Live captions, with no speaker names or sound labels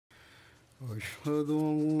أشهد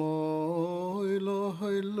أن لا إله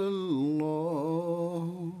إلا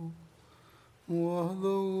الله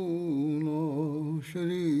وحده لا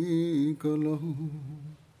شريك له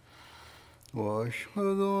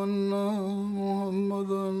وأشهد أن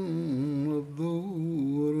محمدا عبده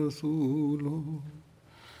ورسوله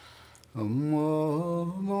أما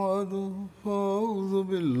بعد فأعوذ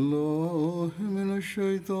بالله من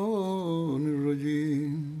الشيطان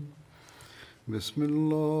الرجيم بسم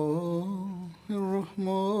الله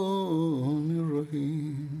الرحمن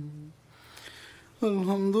الرحيم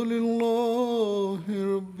الحمد لله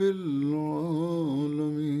رب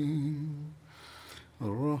العالمين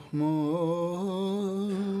الرحمن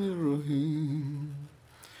الرحيم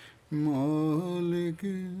مالك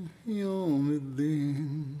يوم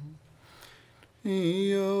الدين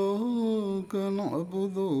إياك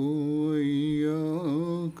نعبد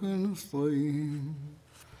وإياك نستعين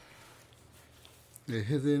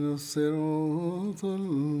اهدنا الصراط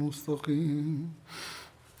المستقيم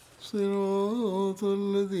صراط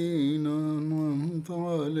الذين أنعمت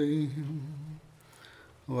عليهم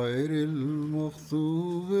غير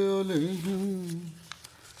المغضوب عليهم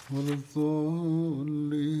ولا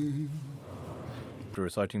الضالين. After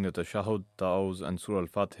reciting the Tashahhud, Ta'awuz and Surah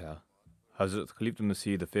Al-Fatiha, Hazrat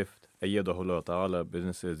Khalifa-tul-Masih the fifth, Ayyadahullah Ta'ala,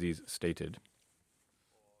 Business Aziz, stated,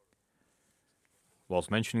 whilst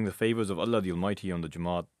mentioning the favors of Allah the Almighty on the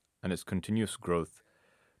Jamaat and its continuous growth,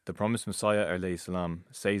 the promised Messiah alayhi salam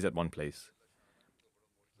says at one place,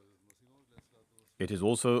 "It is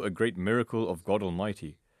also a great miracle of God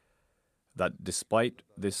Almighty that despite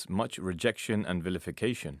this much rejection and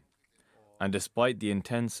vilification, and despite the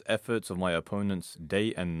intense efforts of my opponents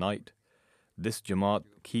day and night, this Jamaat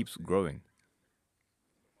keeps growing."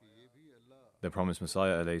 The promised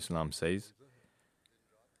Messiah alayhi salam says,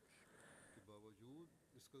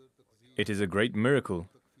 "It is a great miracle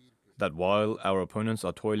that while our opponents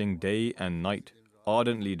are toiling day and night,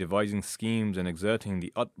 ardently devising schemes and exerting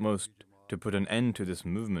the utmost to put an end to this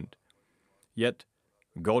movement, yet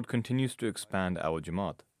God continues to expand our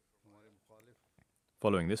Jamaat."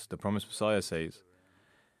 Following this, the promised Messiah says,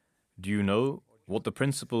 "Do you know what the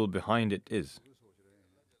principle behind it is?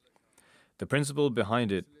 The principle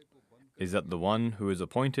behind it is that the one who is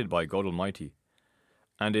appointed by God Almighty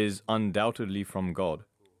and is undoubtedly from God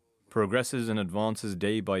progresses and advances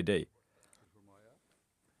day by day,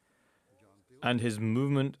 and his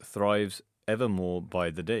movement thrives evermore by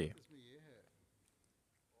the day.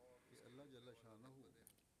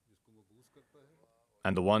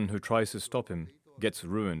 And the one who tries to stop him gets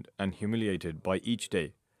ruined and humiliated by each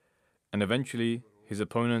day, and eventually his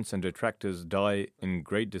opponents and detractors die in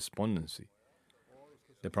great despondency."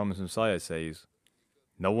 The promised Messiah says,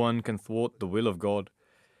 "No one can thwart the will of God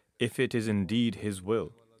if it is indeed His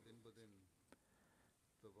will.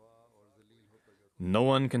 No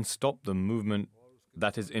one can stop the movement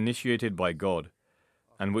that is initiated by God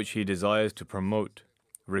and which He desires to promote,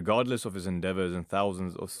 regardless of his endeavors and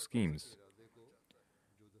thousands of schemes.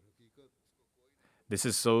 This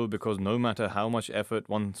is so because no matter how much effort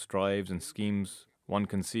one strives and schemes one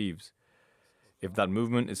conceives, if that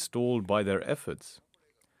movement is stalled by their efforts,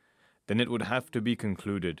 then it would have to be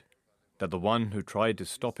concluded that the one who tried to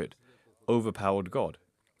stop it overpowered God.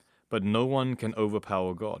 But no one can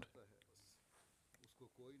overpower God.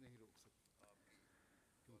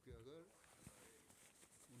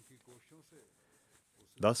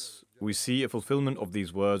 Thus, we see a fulfillment of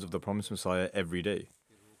these words of the promised Messiah every day.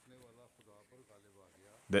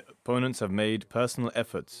 The opponents have made personal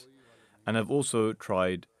efforts and have also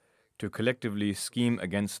tried to collectively scheme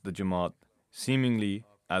against the Jamaat, seemingly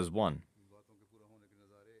as one.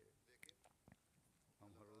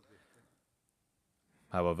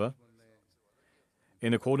 However,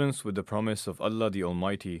 in accordance with the promise of Allah the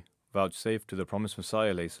Almighty, vouchsafed to the promised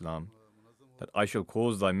Messiah alayhi salam, that I shall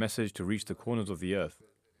cause thy message to reach the corners of the earth,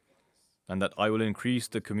 and that I will increase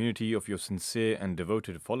the community of your sincere and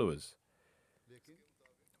devoted followers,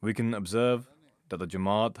 we can observe that the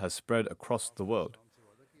Jamaat has spread across the world.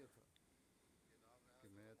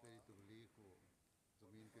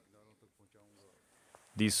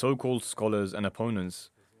 These so-called scholars and opponents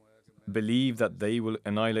believe that they will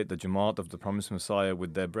annihilate the Jamaat of the promised Messiah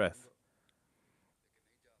with their breath.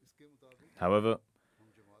 However,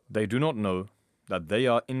 they do not know that they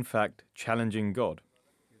are in fact challenging God.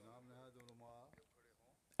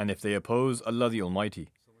 And if they oppose Allah the Almighty,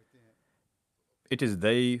 it is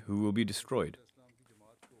they who will be destroyed.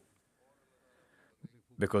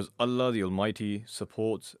 Because Allah the Almighty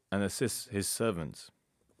supports and assists His servants.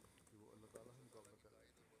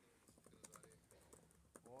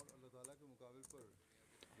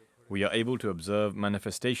 we are able to observe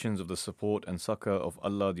manifestations of the support and succor of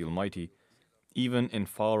Allah the Almighty even in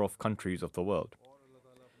far-off countries of the world.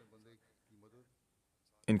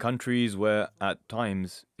 In countries where, at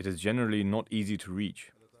times, it is generally not easy to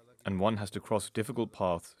reach, and one has to cross difficult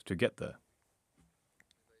paths to get there.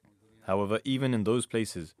 However, even in those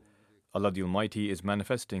places, Allah the Almighty is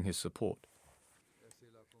manifesting His support.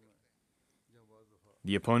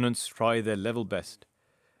 The opponents try their level best,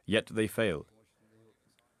 yet they fail.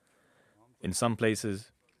 In some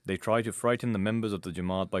places, they try to frighten the members of the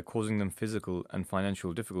Jamaat by causing them physical and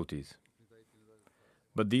financial difficulties.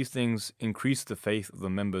 But these things increase the faith of the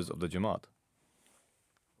members of the Jamaat.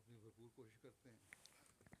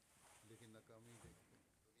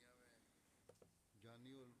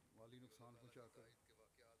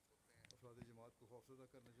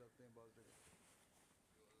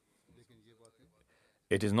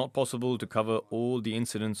 It is not possible to cover all the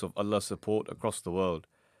incidents of Allah's support across the world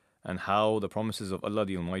and how the promises of Allah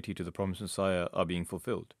the Almighty to the Promised Messiah are being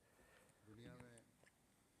fulfilled.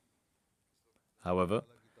 However,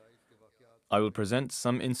 I will present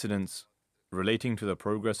some incidents relating to the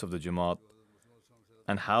progress of the Jamaat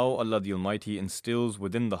and how Allah the Almighty instills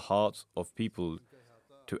within the hearts of people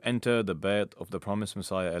to enter the bayt of the Promised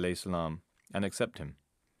Messiah alayhi salam and accept him.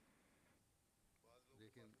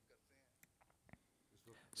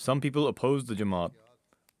 Some people oppose the Jamaat,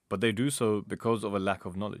 but they do so because of a lack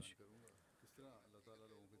of knowledge.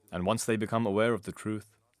 And once they become aware of the truth,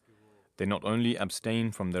 they not only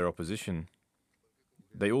abstain from their opposition,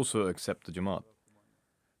 they also accept the Jamaat.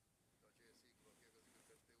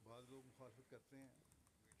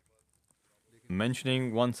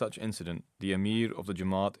 Mentioning one such incident, the Amir of the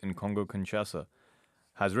Jamaat in Congo-Kinshasa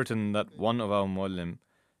has written that one of our Muallim,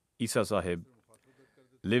 Isa Sahib,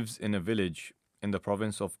 lives in a village in the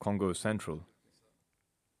province of Congo Central.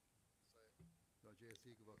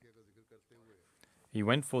 He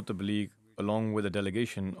went for Tabligh along with a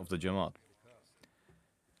delegation of the Jamaat.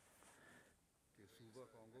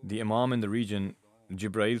 The Imam in the region,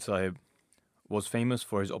 Jibrail Sahib, was famous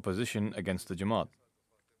for his opposition against the Jamaat.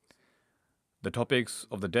 The topics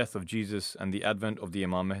of the death of Jesus and the advent of the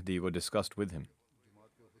Imam Mahdi were discussed with him.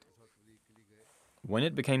 When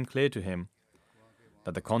it became clear to him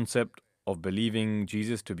that the concept of believing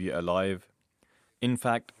Jesus to be alive, in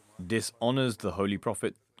fact, dishonors the Holy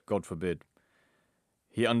Prophet, God forbid,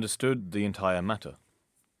 he understood the entire matter.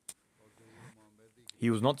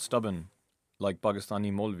 He was not stubborn like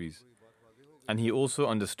Pakistani Maulvis, and he also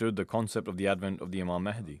understood the concept of the advent of the Imam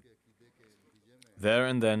Mahdi. There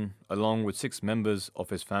and then, along with 6 members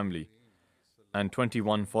of his family and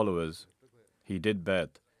 21 followers, he did bayt.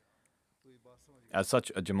 As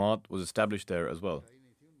such, a Jamaat was established there as well.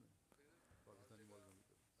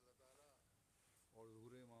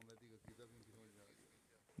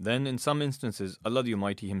 Then, in some instances, Allah the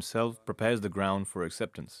Almighty Himself prepares the ground for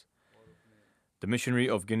acceptance. The missionary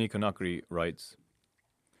of Guinea-Conakry writes,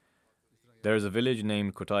 "There is a village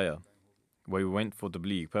named Kotaya, where we went for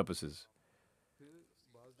tabligh purposes.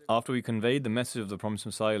 After we conveyed the message of the Promised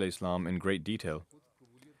Messiah ﷺ in great detail,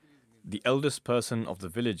 the eldest person of the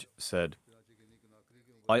village said,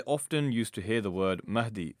 'I often used to hear the word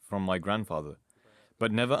Mahdi from my grandfather,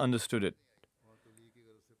 but never understood it.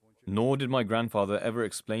 Nor did my grandfather ever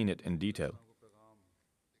explain it in detail.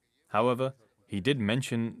 However, he did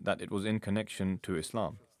mention that it was in connection to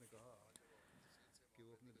Islam.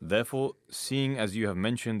 Therefore, seeing as you have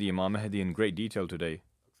mentioned the Imam Mahdi in great detail today,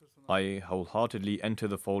 I wholeheartedly enter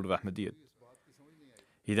the fold of Ahmadiyyat.'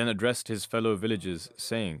 He then addressed his fellow villagers,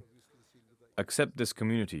 saying, 'Accept this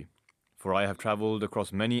community, for I have traveled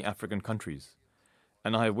across many African countries,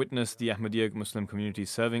 and I have witnessed the Ahmadiyya Muslim community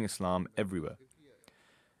serving Islam everywhere.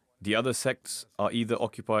 The other sects are either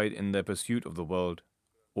occupied in their pursuit of the world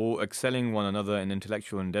or excelling one another in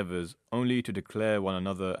intellectual endeavors only to declare one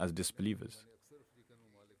another as disbelievers.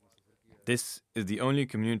 This is the only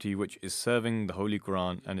community which is serving the Holy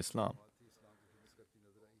Quran and Islam.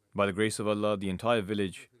 By the grace of Allah, the entire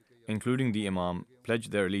village, including the Imam,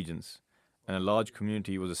 pledged their allegiance, and a large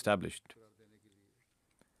community was established.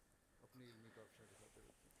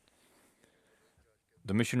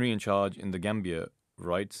 The missionary in charge in the Gambia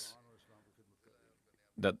writes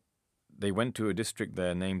that they went to a district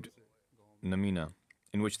there named Namina,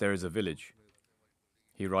 in which there is a village.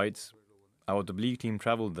 He writes, "Our Tabligh team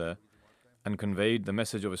traveled there and conveyed the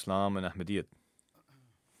message of Islam and Ahmadiyyat.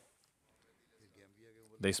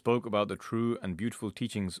 They spoke about the true and beautiful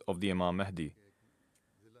teachings of the Imam Mahdi.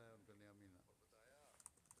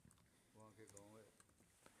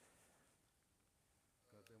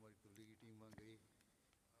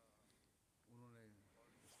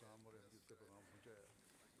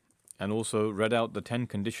 and also read out the 10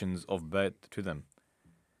 conditions of Bayt to them.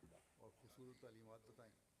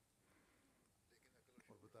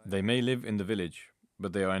 They may live in the village,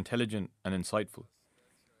 but they are intelligent and insightful.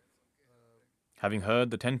 Having heard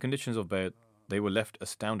the 10 conditions of Bayt, they were left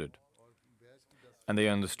astounded, and they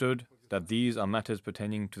understood that these are matters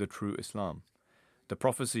pertaining to the true Islam, the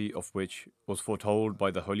prophecy of which was foretold by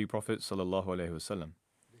the Holy Prophet ﷺ.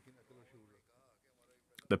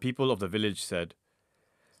 The people of the village said,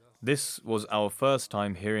 "This was our first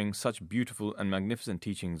time hearing such beautiful and magnificent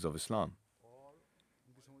teachings of Islam.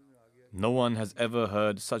 No one has ever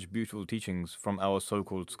heard such beautiful teachings from our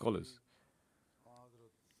so-called scholars."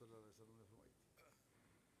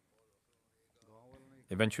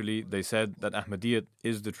 Eventually, they said that Ahmadiyya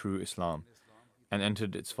is the true Islam and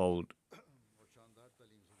entered its fold.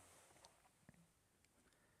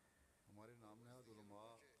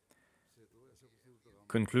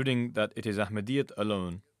 Concluding that it is Ahmadiyya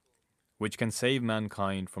alone which can save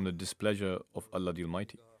mankind from the displeasure of Allah the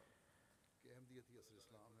Almighty.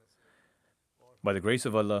 By the grace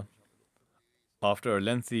of Allah, after a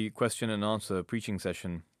lengthy question and answer preaching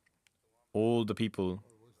session, all the people,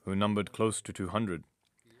 who numbered close to 200,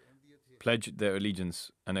 pledged their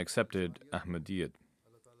allegiance and accepted Ahmadiyya.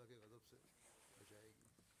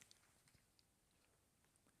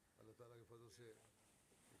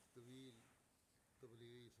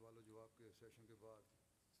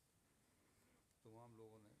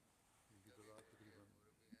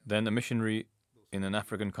 Then a missionary in an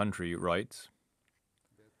African country writes,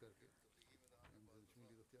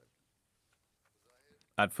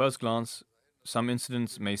 "At first glance, some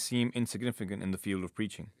incidents may seem insignificant in the field of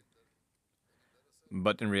preaching.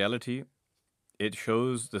 But in reality, it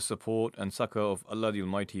shows the support and succor of Allah the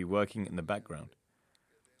Almighty working in the background."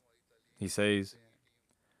 He says,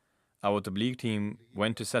 "Our Tabligh team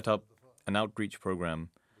went to set up an outreach program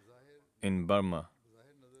in Burma,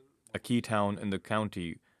 a key town in the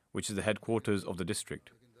county which is the headquarters of the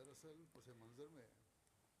district.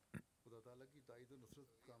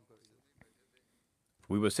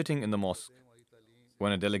 We were sitting in the mosque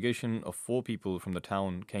when a delegation of 4 people from the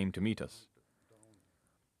town came to meet us.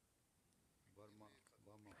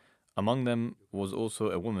 Among them was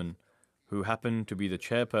also a woman who happened to be the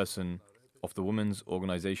chairperson of the women's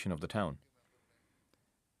organization of the town.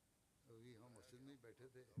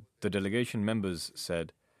 The delegation members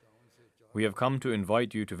said, 'We have come to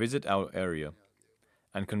invite you to visit our area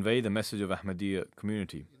and convey the message of Ahmadiyya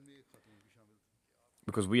community,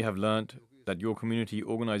 because we have learnt that your community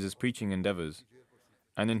organizes preaching endeavors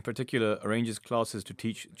and in particular arranges classes to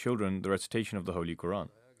teach children the recitation of the Holy Quran.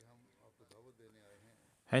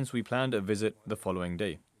 Hence we planned a visit the following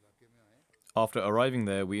day. After arriving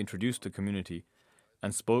there, we introduced the community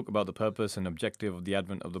and spoke about the purpose and objective of the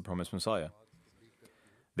advent of the promised Messiah.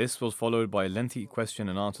 This was followed by a lengthy question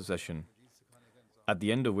and answer session, at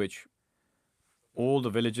the end of which all the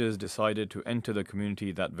villagers decided to enter the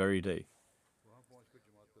community that very day.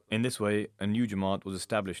 In this way, a new Jamaat was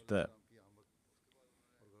established there.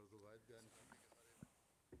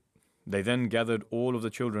 They then gathered all of the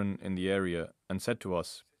children in the area and said to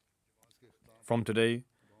us, 'From today,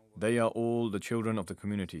 they are all the children of the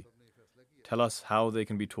community. Tell us how they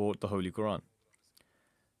can be taught the Holy Quran.'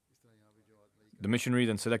 The missionary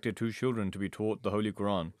then selected 2 children to be taught the Holy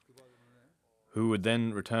Quran, who would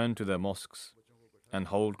then return to their mosques and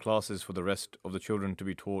hold classes for the rest of the children to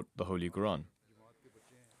be taught the Holy Quran.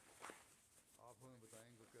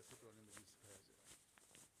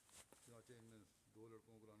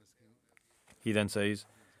 He then says,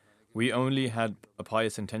 'We only had a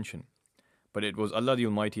pious intention, but it was Allah the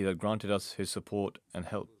Almighty that granted us His support and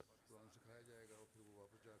help.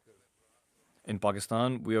 In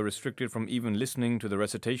Pakistan, we are restricted from even listening to the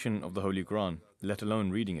recitation of the Holy Quran, let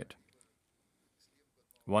alone reading it.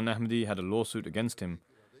 One Ahmadi had a lawsuit against him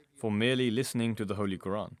for merely listening to the Holy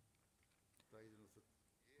Quran.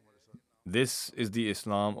 This is the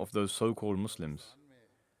Islam of those so-called Muslims.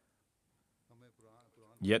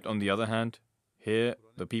 Yet on the other hand, here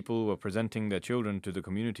the people were presenting their children to the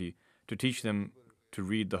community to teach them to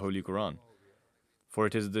read the Holy Quran, for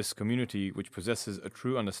it is this community which possesses a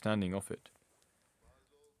true understanding of it.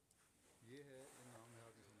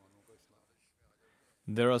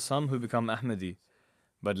 There are some who become Ahmadi,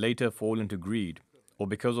 but later fall into greed, or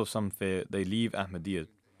because of some fear they leave Ahmadiyya,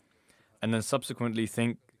 and then subsequently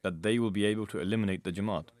think that they will be able to eliminate the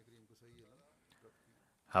Jamaat.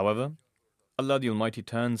 However, Allah the Almighty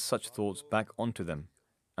turns such thoughts back onto them,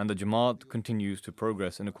 and the Jamaat continues to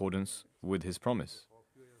progress in accordance with His promise.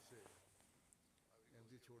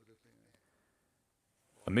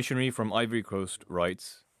 A missionary from Ivory Coast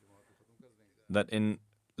writes that in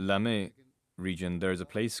Lame region, there is a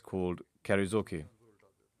place called Karizoke,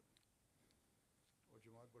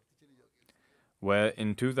 where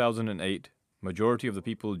in 2008, majority of the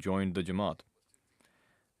people joined the Jamaat.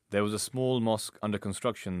 There was a small mosque under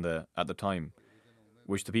construction there at the time,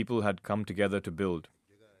 which the people had come together to build,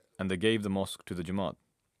 and they gave the mosque to the Jamaat.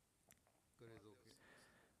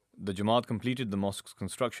 The Jamaat completed the mosque's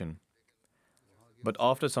construction, but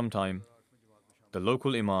after some time, the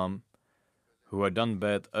local Imam, who had done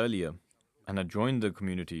Bayt earlier and had joined the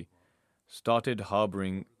community, started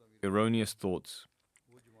harboring erroneous thoughts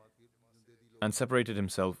and separated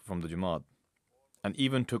himself from the Jamaat, and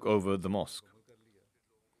even took over the mosque.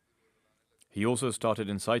 He also started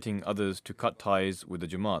inciting others to cut ties with the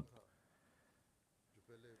Jamaat.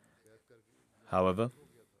 However,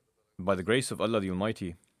 by the grace of Allah the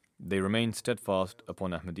Almighty, they remained steadfast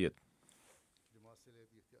upon Ahmadiyyat.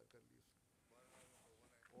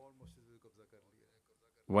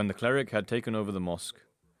 When the cleric had taken over the mosque,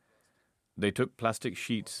 they took plastic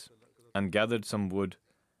sheets and gathered some wood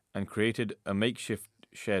and created a makeshift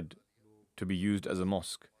shed to be used as a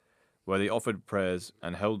mosque, where they offered prayers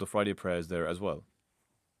and held the Friday prayers there as well.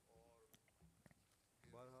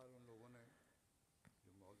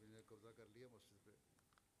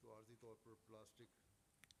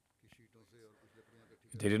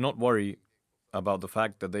 They did not worry about the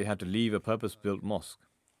fact that they had to leave a purpose-built mosque.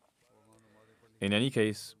 In any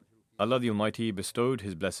case, Allah the Almighty bestowed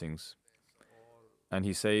His blessings, and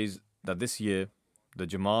He says that this year the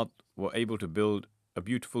Jamaat were able to build a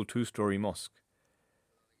beautiful 2-story mosque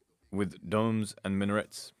with domes and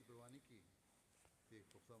minarets.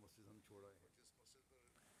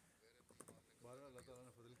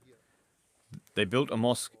 They built a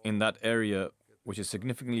mosque in that area which is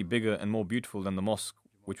significantly bigger and more beautiful than the mosque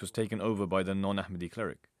which was taken over by the non-Ahmadi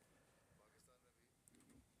cleric.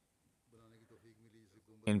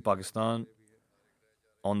 In Pakistan,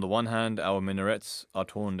 on the one hand, our minarets are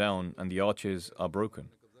torn down and the arches are broken,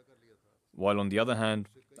 while on the other hand,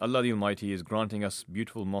 Allah the Almighty is granting us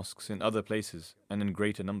beautiful mosques in other places and in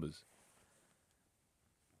greater numbers.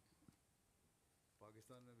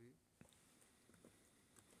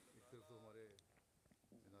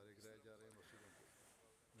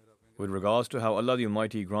 With regards to how Allah the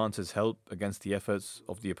Almighty grants His help against the efforts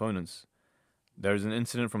of the opponents, there is an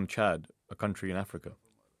incident from Chad, a country in Africa.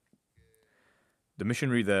 The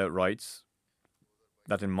missionary there writes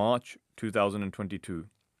that in March 2022,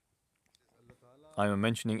 I am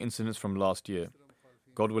mentioning incidents from last year.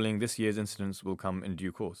 God willing, this year's incidents will come in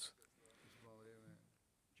due course.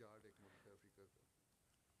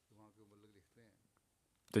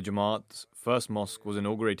 The Jamaat's first mosque was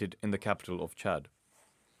inaugurated in the capital of Chad.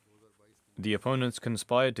 The opponents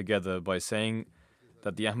conspired together by saying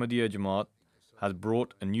that the Ahmadiyya Jamaat has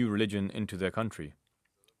brought a new religion into their country,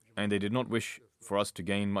 and they did not wish for us to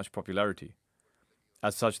gain much popularity.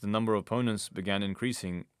 As such, the number of opponents began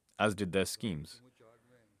increasing, as did their schemes.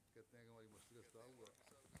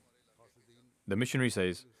 The missionary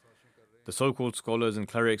says, the so-called scholars and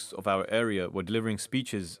clerics of our area were delivering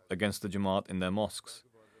speeches against the Jamaat in their mosques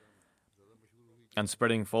and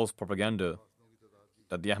spreading false propaganda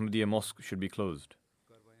that the Ahmadiyya mosque should be closed.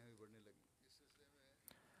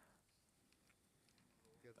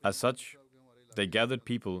 As such, they gathered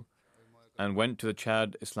people and went to the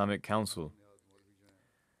Chad Islamic Council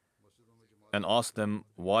and asked them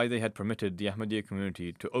why they had permitted the Ahmadiyya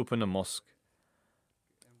community to open a mosque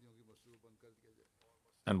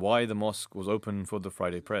and why the mosque was open for the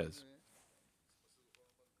Friday prayers.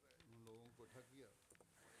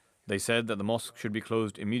 They said that the mosque should be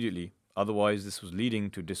closed immediately, otherwise this was leading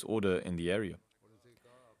to disorder in the area.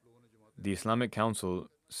 The Islamic Council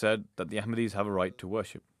said that the Ahmadis have a right to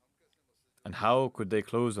worship. And how could they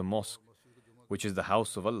close a mosque, which is the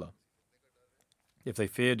house of Allah? If they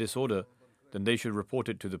fear disorder, then they should report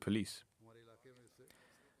it to the police.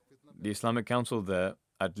 The Islamic Council there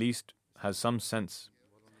at least has some sense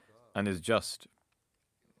and is just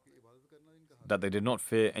that they did not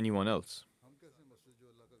fear anyone else.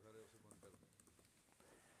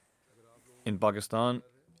 In Pakistan,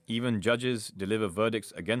 even judges deliver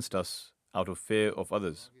verdicts against us out of fear of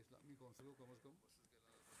others.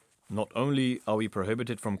 Not only are we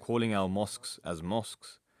prohibited from calling our mosques as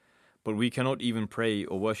mosques, but we cannot even pray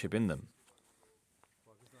or worship in them.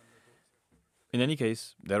 In any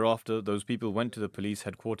case, thereafter, those people went to the police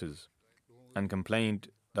headquarters and complained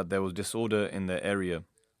that there was disorder in their area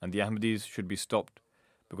and the Ahmadis should be stopped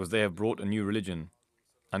because they have brought a new religion,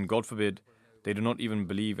 and God forbid, they do not even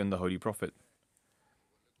believe in the Holy Prophet.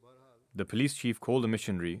 The police chief called the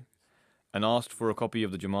missionary and asked for a copy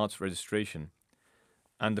of the Jamaat's registration,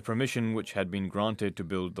 and the permission which had been granted to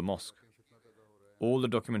build the mosque. All the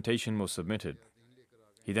documentation was submitted.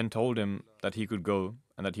 He then told him that he could go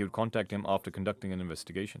and that he would contact him after conducting an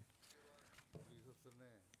investigation.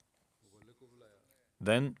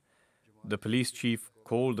 Then the police chief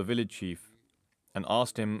called the village chief and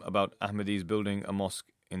asked him about Ahmadis building a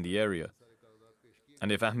mosque in the area,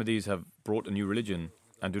 and if Ahmadis have brought a new religion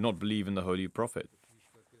and do not believe in the Holy Prophet.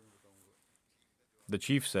 The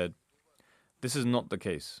chief said, "This is not the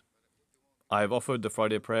case. I have offered the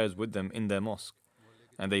Friday prayers with them in their mosque,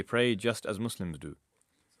 and they pray just as Muslims do.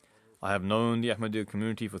 I have known the Ahmadiyya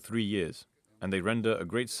community for 3 years, and they render a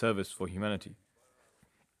great service for humanity."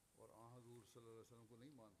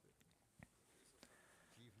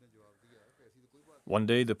 One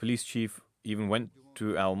day the police chief even went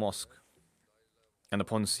to our mosque, and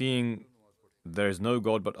upon seeing "There is no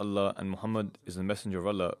God but Allah and Muhammad is the messenger of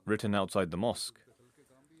Allah" written outside the mosque,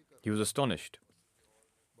 he was astonished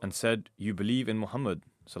and said, "You believe in Muhammad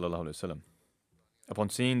sallallahu alaihi wasallam." Upon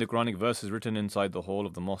seeing the Quranic verses written inside the hall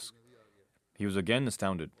of the mosque, he was again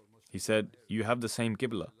astounded. He said, "You have the same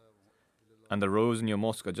Qibla, and the rows in your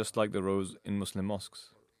mosque are just like the rows in Muslim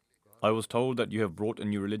mosques. I was told that you have brought a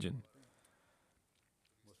new religion."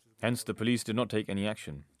 Hence the police did not take any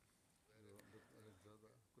action.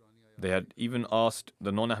 They had even asked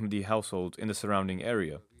the non-Ahmadi households in the surrounding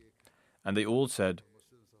area, and they all said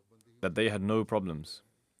that they had no problems.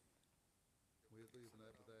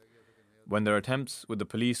 When their attempts with the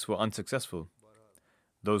police were unsuccessful,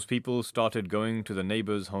 those people started going to the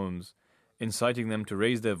neighbors' homes, inciting them to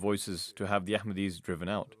raise their voices to have the Ahmadis driven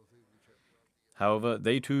out. However,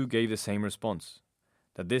 they too gave the same response,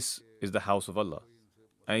 that this is the house of Allah,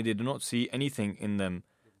 and they did not see anything in them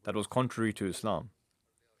that was contrary to Islam.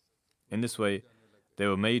 In this way, they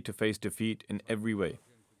were made to face defeat in every way.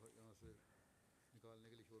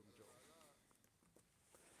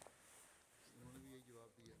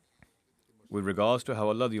 With regards to how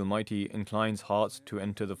Allah the Almighty inclines hearts to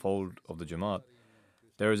enter the fold of the Jamaat,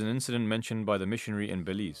 there is an incident mentioned by the missionary in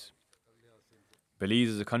Belize. Belize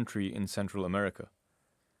is a country in Central America.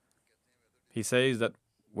 He says that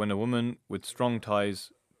when a woman with strong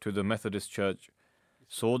ties to the Methodist Church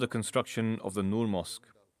saw the construction of the Noor Mosque,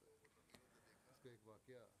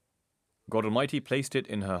 God Almighty placed it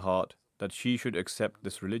in her heart that she should accept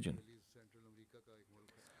this religion.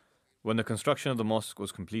 When the construction of the mosque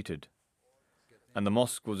was completed and the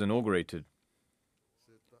mosque was inaugurated,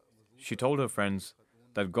 she told her friends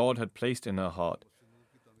that God had placed in her heart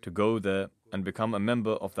to go there and become a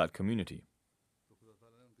member of that community.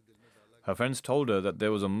 Her friends told her that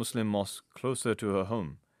there was a Muslim mosque closer to her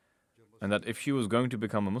home, and that if she was going to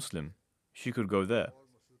become a Muslim, she could go there.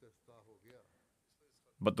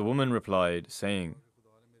 But the woman replied, saying,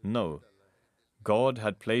 "No, God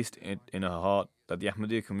had placed it in her heart that the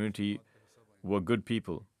Ahmadiyya community were good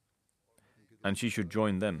people, and she should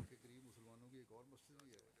join them."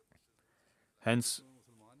 Hence,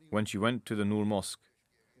 when she went to the Noor Mosque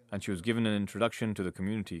and she was given an introduction to the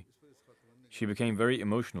community, she became very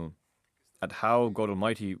emotional at how God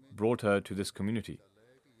Almighty brought her to this community.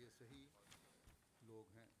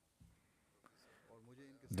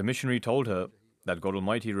 The missionary told her that God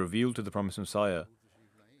Almighty revealed to the promised Messiah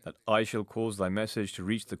that "I shall cause thy message to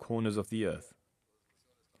reach the corners of the earth."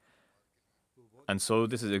 And so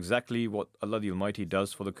this is exactly what Allah the Almighty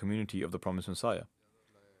does for the community of the promised Messiah.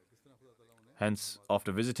 Hence,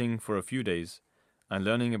 after visiting for a few days and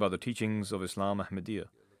learning about the teachings of Islam Ahmadiyya,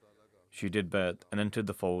 she did Bayat and entered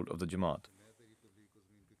the fold of the Jamaat.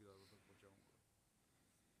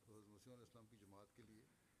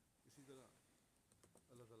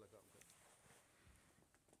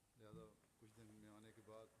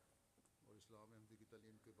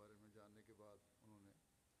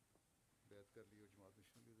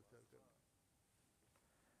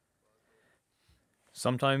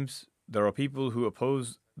 Sometimes there are people who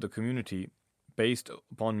oppose the community based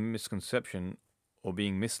upon misconception or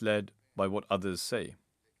being misled by what others say,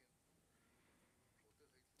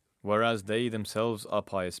 whereas they themselves are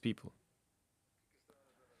pious people.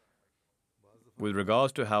 With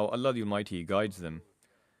regards to how Allah the Almighty guides them,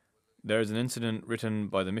 there is an incident written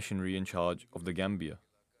by the missionary in charge of the Gambia,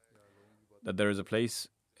 that there is a place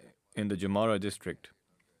in the Jamara district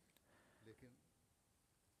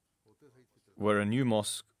where a new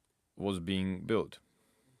mosque was being built.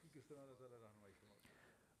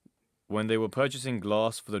 When they were purchasing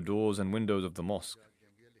glass for the doors and windows of the mosque,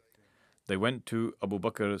 they went to Abu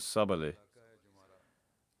Bakr Sabale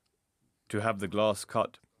to have the glass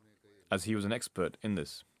cut, as he was an expert in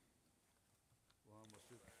this.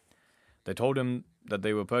 They told him that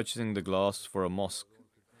they were purchasing the glass for a mosque,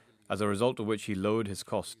 as a result of which he lowered his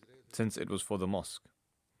cost, since it was for the mosque.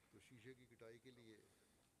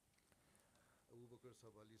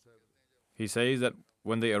 He says that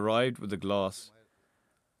when they arrived with the glass,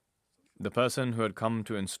 the person who had come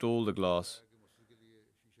to install the glass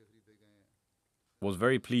was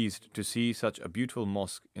very pleased to see such a beautiful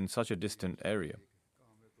mosque in such a distant area.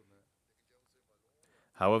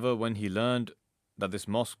 However, when he learned that this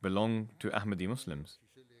mosque belonged to Ahmadi Muslims,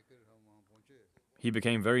 he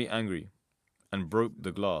became very angry and broke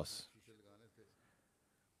the glass.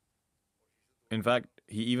 In fact,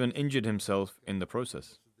 he even injured himself in the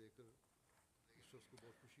process.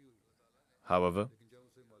 However,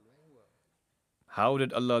 how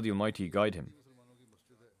did Allah the Almighty guide him?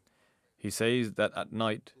 He says that at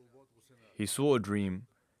night he saw a dream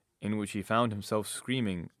in which he found himself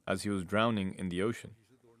screaming as he was drowning in the ocean.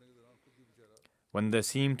 When there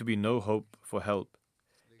seemed to be no hope for help,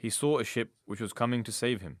 he saw a ship which was coming to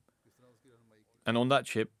save him. And on that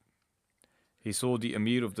ship, he saw the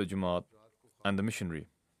Emir of the Jamaat and the missionary.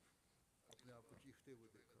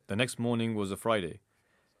 The next morning was a Friday.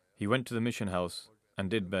 He went to the mission house and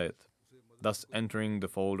did bayt, thus entering the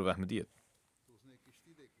fold of Ahmadiyyat.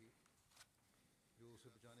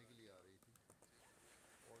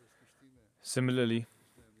 Similarly,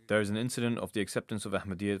 there is an incident of the acceptance of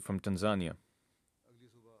Ahmadiyyat from Tanzania.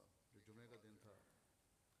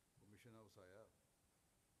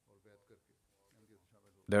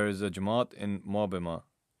 There is a Jamaat in Mwabema,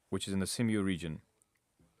 which is in the Simiyu region.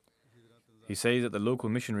 He says that the local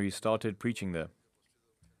missionaries started preaching there.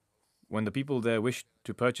 When the people there wished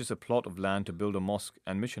to purchase a plot of land to build a mosque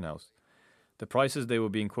and mission house, the prices they were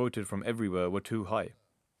being quoted from everywhere were too high.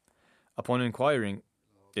 Upon inquiring,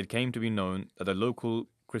 it came to be known that the local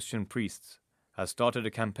Christian priests had started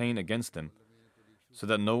a campaign against them so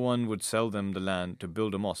that no one would sell them the land to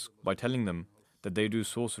build a mosque by telling them that they do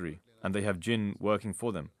sorcery and they have jinn working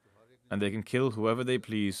for them and they can kill whoever they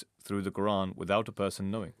please through the Quran without a person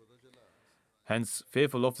knowing. Hence,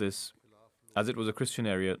 fearful of this, as it was a Christian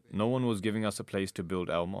area, no one was giving us a place to build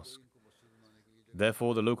our mosque.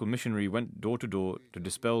 Therefore, the local missionary went door to door to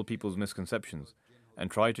dispel people's misconceptions and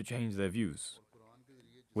try to change their views.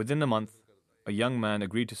 Within a month, a young man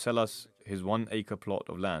agreed to sell us his 1-acre plot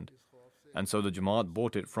of land, and so the Jamaat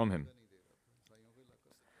bought it from him.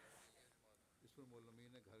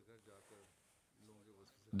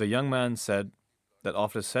 The young man said that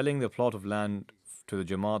after selling the plot of land to the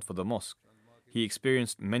Jamaat for the mosque, he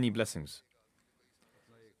experienced many blessings.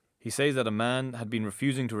 He says that a man had been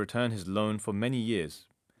refusing to return his loan for many years,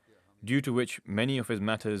 due to which many of his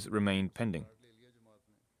matters remained pending.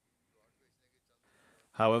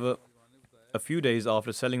 However, a few days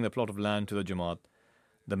after selling the plot of land to the Jamaat,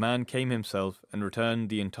 the man came himself and returned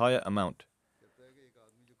the entire amount,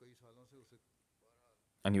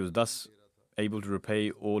 and he was thus able to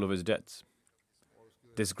repay all of his debts.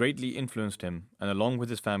 This greatly influenced him, and along with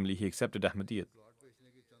his family, he accepted Ahmadiyyat.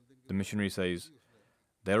 The missionary says,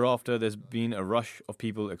 thereafter there's been a rush of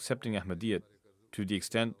people accepting Ahmadiyyat to the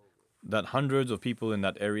extent that hundreds of people in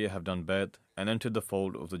that area have done bayt and entered the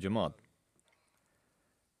fold of the Jamaat.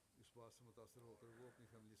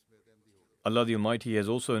 Allah the Almighty has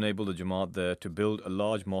also enabled the Jamaat there to build a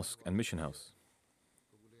large mosque and mission house.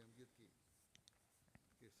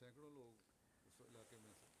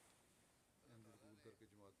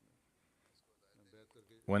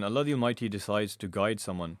 When Allah the Almighty decides to guide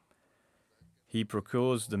someone, He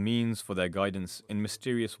procures the means for their guidance in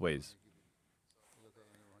mysterious ways.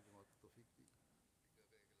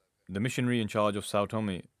 The missionary in charge of Sao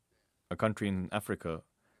Tome, a country in Africa,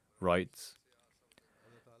 writes,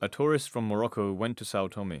 a tourist from Morocco went to Sao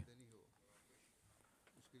Tome.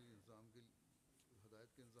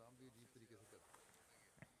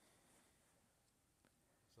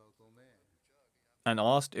 And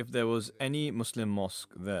asked if there was any Muslim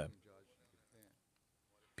mosque there.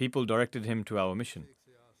 People directed him to our mission.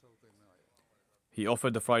 He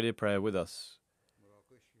offered the Friday prayer with us.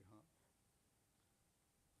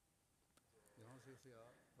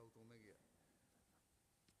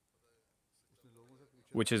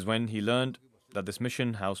 Which is when he learned that this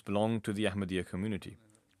mission house belonged to the Ahmadiyya community.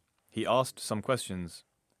 He asked some questions,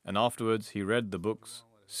 and afterwards he read the books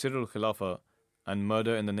Sirr al-Khilafa and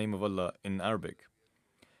Murder in the Name of Allah in Arabic.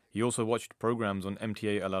 He also watched programs on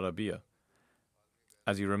MTA Al Arabiya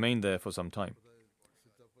as he remained there for some time.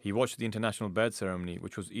 He watched the international bayt ceremony,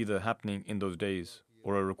 which was either happening in those days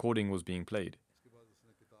or a recording was being played.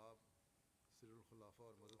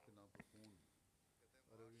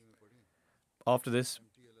 After this,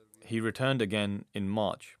 he returned again in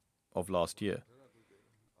March of last year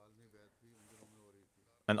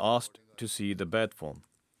and asked to see the bayt form.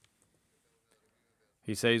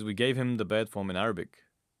 He says, we gave him the bayat form in Arabic.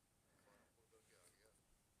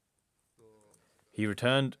 He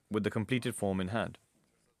returned with the completed form in hand.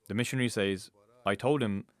 The missionary says, I told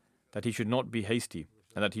him that he should not be hasty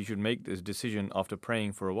and that he should make this decision after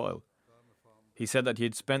praying for a while. He said that he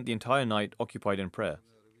had spent the entire night occupied in prayer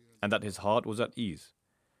and that his heart was at ease.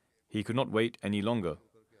 He could not wait any longer,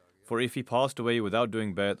 for if he passed away without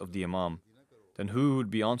doing bayat of the Imam, then who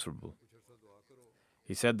would be answerable?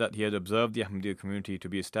 He said that he had observed the Ahmadiyya community to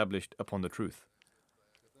be established upon the truth.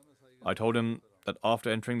 I told him that after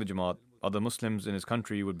entering the Jamaat, other Muslims in his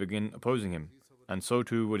country would begin opposing him, and so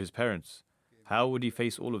too would his parents. How would he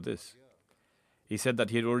face all of this? He said that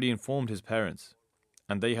he had already informed his parents,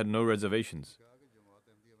 and they had no reservations.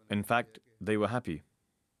 In fact, they were happy.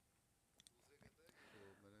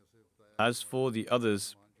 As for the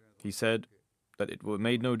others, he said that it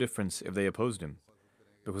made no difference if they opposed him,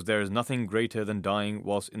 because there is nothing greater than dying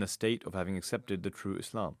whilst in a state of having accepted the true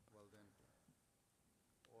Islam.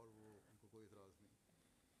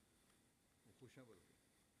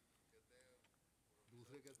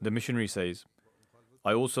 The missionary says,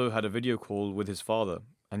 I also had a video call with his father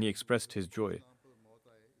and he expressed his joy.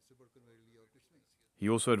 He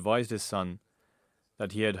also advised his son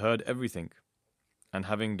that he had heard everything and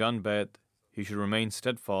having done bayat, he should remain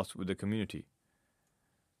steadfast with the community.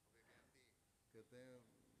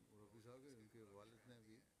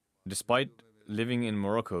 Despite living in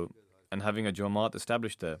Morocco and having a Jamaat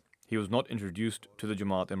established there, he was not introduced to the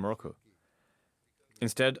Jamaat in Morocco.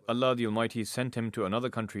 Instead, Allah the Almighty sent him to another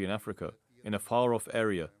country in Africa, in a far-off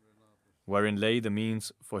area, wherein lay the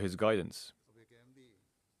means for his guidance.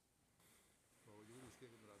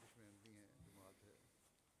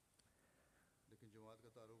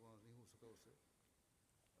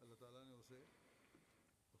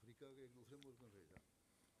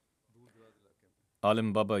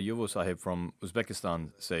 Alim Baba Yuvo Sahib from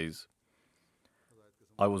Uzbekistan says,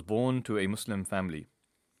 I was born to a Muslim family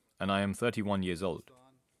and I am 31 years old.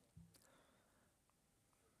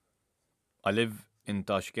 I live in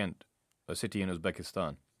Tashkent, a city in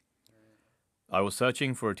Uzbekistan. I was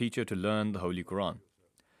searching for a teacher to learn the Holy Quran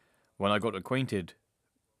when I got acquainted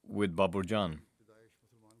with Baburjan.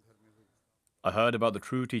 I heard about the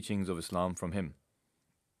true teachings of Islam from him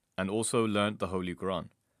and also learnt the Holy Quran.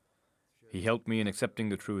 He helped me in accepting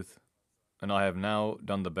the truth, and I have now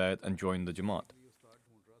done the bayat and joined the Jamaat.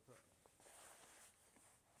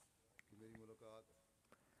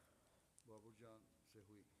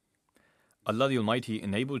 Allah the Almighty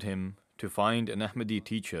enabled him to find an Ahmadi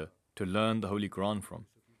teacher to learn the Holy Quran from.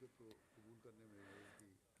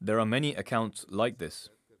 There are many accounts like this.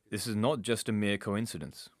 This is not just a mere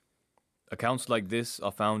coincidence. Accounts like this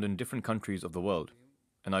are found in different countries of the world,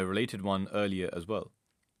 and I related one earlier as well.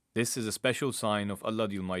 This is a special sign of Allah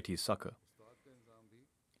the Almighty's succor.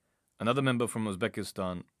 Another member from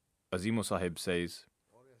Uzbekistan, Azimo Sahib, says,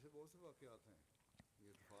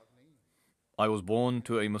 I was born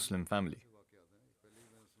to a Muslim family.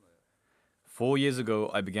 4 years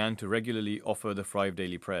ago, I began to regularly offer the 5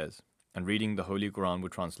 daily prayers and reading the Holy Quran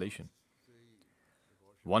with translation.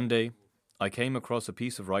 One day, I came across a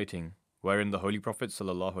piece of writing wherein the Holy Prophet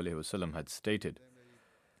ﷺ had stated,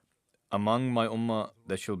 among my ummah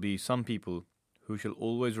there shall be some people who shall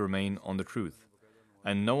always remain on the truth,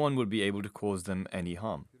 and no one will be able to cause them any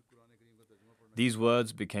harm. These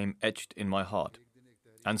words became etched in my heart,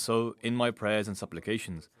 and so in my prayers and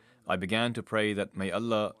supplications, I began to pray that may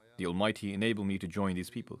Allah the Almighty enable me to join these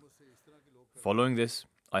people. Following this,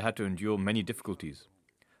 I had to endure many difficulties.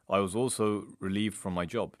 I was also relieved from my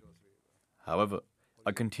job. However,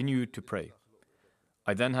 I continued to pray.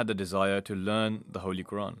 I then had the desire to learn the Holy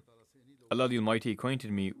Quran. Allah the Almighty acquainted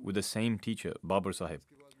me with the same teacher, Babur Sahib.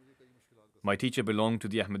 My teacher belonged to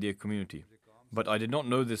the Ahmadiyya community, but I did not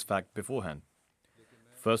know this fact beforehand.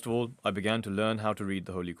 First of all, I began to learn how to read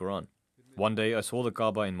the Holy Quran. One day I saw the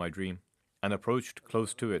Kaaba in my dream and approached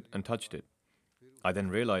close to it and touched it. I then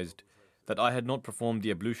realized that I had not performed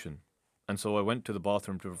the ablution, and so I went to the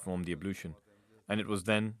bathroom to perform the ablution, and it was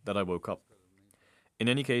then that I woke up. In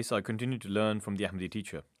any case, I continued to learn from the Ahmadi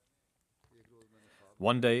teacher.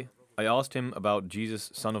 One day, I asked him about Jesus,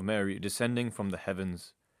 son of Mary, descending from the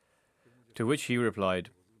heavens, to which he replied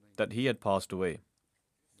that he had passed away,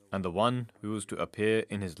 and the one who was to appear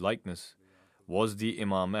in his likeness was the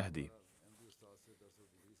Imam Mahdi.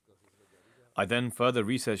 I then further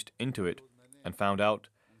researched into it and found out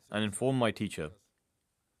and informed my teacher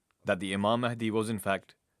that the Imam Mahdi was in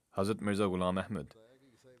fact Hazrat Mirza Ghulam Ahmad.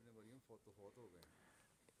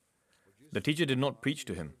 The teacher did not preach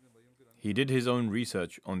to him. He did his own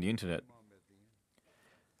research on the internet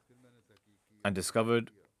and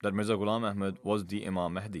discovered that Mirza Ghulam Ahmad was the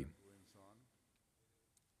Imam Mahdi.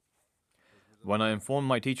 When I informed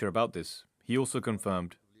my teacher about this, he also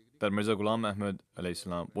confirmed that Mirza Ghulam Ahmad alayhi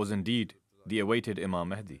salam was indeed the awaited Imam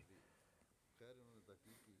Mahdi.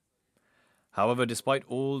 However, despite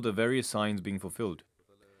all the various signs being fulfilled,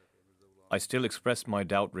 I still expressed my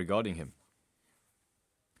doubt regarding him.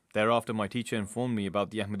 Thereafter, my teacher informed me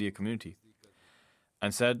about the Ahmadiyya community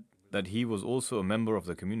and said that he was also a member of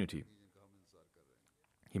the community.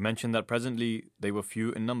 He mentioned that presently they were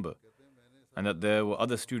few in number and that there were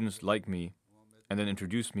other students like me, and then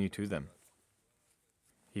introduced me to them.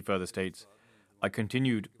 He further states, I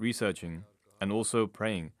continued researching and also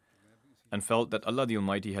praying and felt that Allah the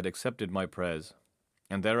Almighty had accepted my prayers,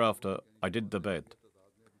 and thereafter I did the bayt.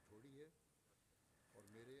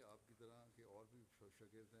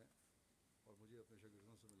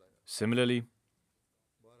 Similarly,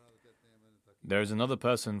 there is another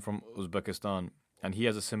person from Uzbekistan, and he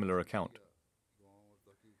has a similar account.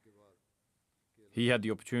 He had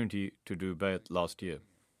the opportunity to do bayt last year.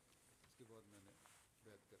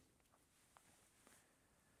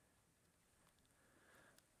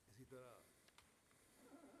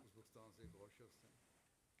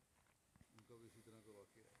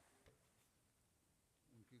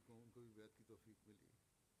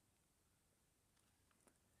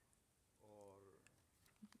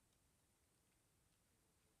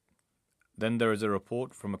 Then there is a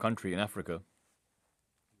report from a country in Africa.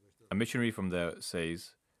 A missionary from there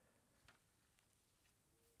says,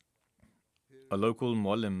 a local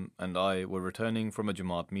muallim and I were returning from a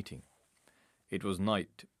Jamaat meeting. It was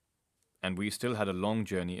night, and we still had a long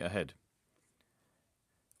journey ahead.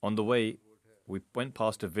 On the way, we went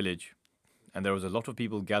past a village, and there was a lot of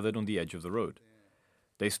people gathered on the edge of the road.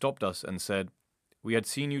 They stopped us and said, we had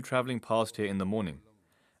seen you traveling past here in the morning,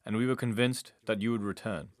 and we were convinced that you would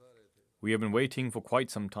return. We have been waiting for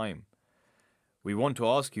quite some time. We want to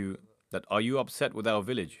ask you that are you upset with our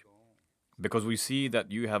village? Because we see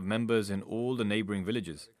that you have members in all the neighboring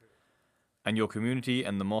villages, and your community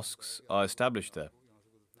and the mosques are established there.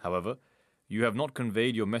 However, you have not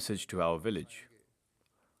conveyed your message to our village.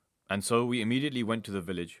 And so we immediately went to the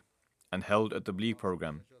village and held a tabligh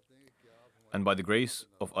program. And by the grace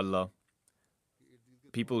of Allah,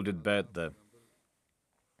 people did bayt there.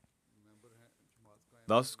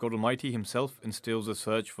 Thus, God Almighty Himself instills a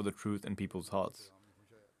search for the truth in people's hearts.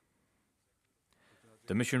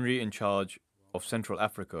 The missionary in charge of Central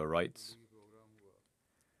Africa writes,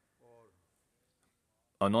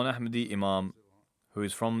 a non-Ahmadi Imam who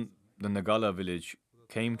is from the Nagala village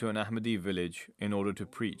came to an Ahmadi village in order to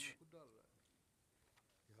preach.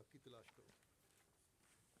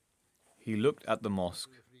 He looked at the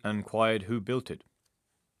mosque and inquired who built it,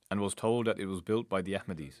 and was told that it was built by the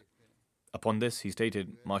Ahmadis. Upon this, he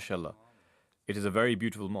stated, Mashallah, it is a very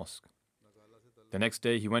beautiful mosque. The next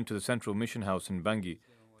day, he went to the central mission house in Bangi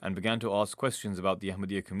and began to ask questions about the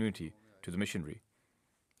Ahmadiyya community to the missionary.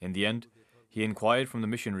 In the end, he inquired from the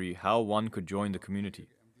missionary how one could join the community.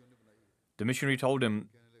 The missionary told him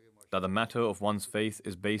that the matter of one's faith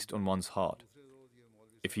is based on one's heart.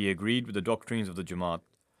 If he agreed with the doctrines of the Jamaat,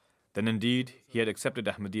 then indeed he had accepted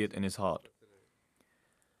Ahmadiyyat in his heart.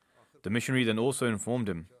 The missionary then also informed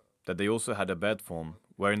him that they also had a bayt form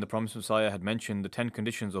wherein the promised Messiah had mentioned the 10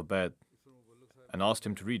 conditions of bayt and asked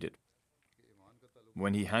him to read it.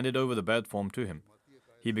 When he handed over the bayt form to him,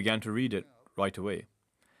 he began to read it right away.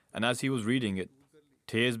 And as he was reading it,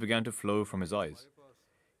 tears began to flow from his eyes.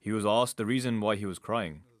 He was asked the reason why he was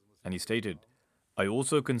crying, and he stated, I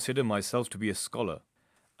also consider myself to be a scholar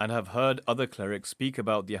and have heard other clerics speak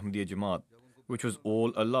about the Ahmadiyya Jamaat, which was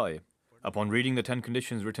all a lie. Upon reading the 10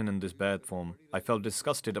 conditions written in this bayt form, I felt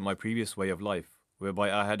disgusted at my previous way of life,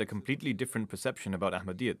 whereby I had a completely different perception about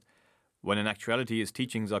Ahmadiyyat, when in actuality its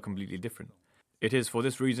teachings are completely different. It is for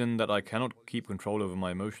this reason that I cannot keep control over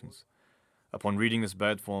my emotions. Upon reading this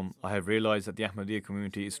bayt form, I have realized that the Ahmadiyya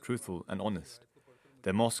community is truthful and honest.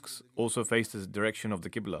 Their mosques also face the direction of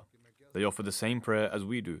the Qibla. They offer the same prayer as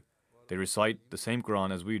we do. They recite the same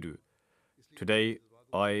Quran as we do. Today,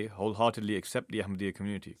 I wholeheartedly accept the Ahmadiyya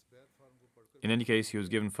community. In any case, he was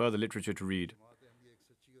given further literature to read,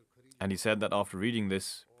 and he said that after reading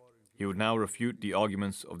this, he would now refute the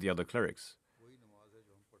arguments of the other clerics.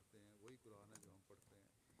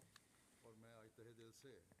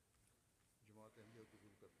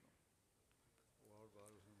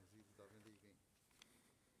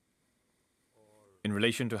 In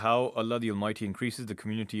relation to how Allah the Almighty increases the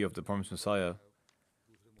community of the promised Messiah,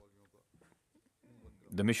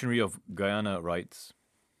 the missionary of Guyana writes,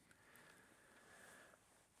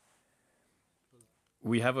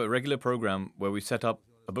 we have a regular program where we set up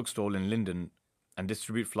a bookstall in Linden and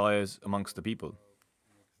distribute flyers amongst the people.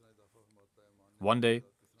 One day,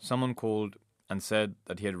 someone called and said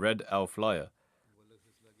that he had read our flyer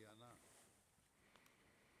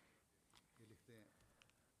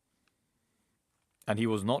and he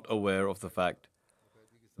was not aware of the fact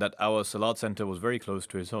that our Salat center was very close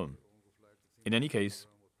to his home. In any case,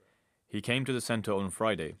 he came to the center on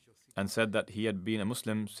Friday and said that he had been a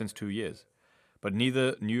Muslim since 2 years, but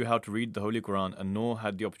neither knew how to read the Holy Quran and nor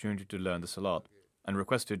had the opportunity to learn the Salat, and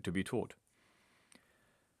requested to be taught.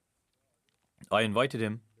 I invited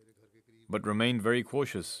him, but remained very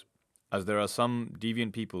cautious, as there are some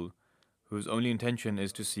deviant people whose only intention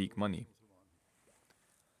is to seek money.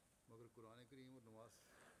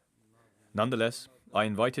 Nonetheless, I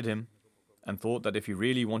invited him and thought that if he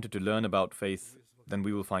really wanted to learn about faith, then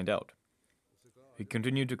we will find out. He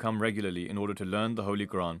continued to come regularly in order to learn the Holy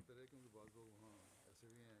Quran.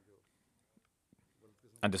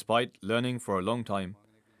 And despite learning for a long time,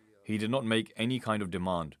 he did not make any kind of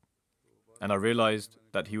demand. And I realized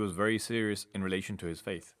that he was very serious in relation to his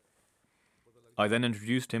faith. I then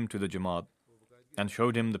introduced him to the Jamaat and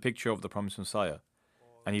showed him the picture of the promised Messiah,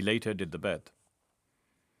 and he later did the bet.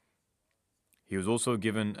 He was also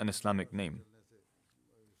given an Islamic name.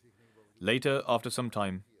 Later, after some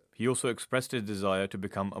time, he also expressed his desire to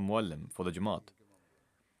become a muallim for the Jamaat.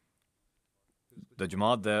 The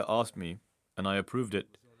Jamaat there asked me, and I approved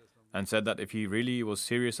it, and said that if he really was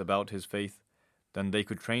serious about his faith, then they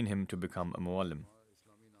could train him to become a muallim.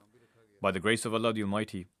 By the grace of Allah the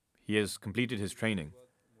Almighty, he has completed his training.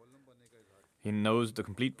 He knows the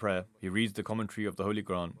complete prayer, he reads the commentary of the Holy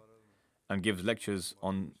Quran, and gives lectures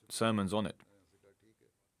on sermons on it.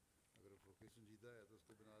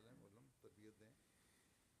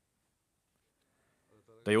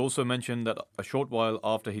 They also mentioned that a short while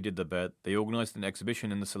after he did the bet, they organized an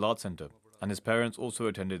exhibition in the Salat Center, and his parents also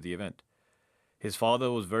attended the event. His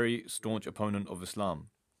father was a very staunch opponent of Islam.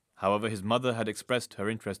 However, his mother had expressed her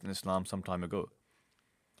interest in Islam some time ago.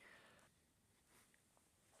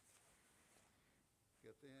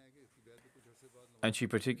 And she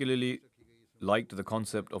particularly liked the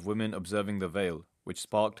concept of women observing the veil, which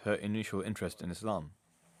sparked her initial interest in Islam.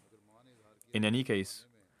 In any case,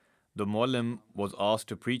 the muallim was asked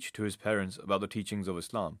to preach to his parents about the teachings of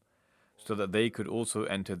Islam, so that they could also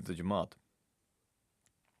enter the Jamaat.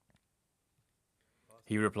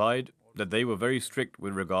 He replied that they were very strict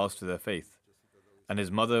with regards to their faith, and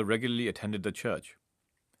his mother regularly attended the church,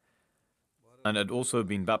 and had also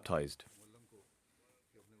been baptized.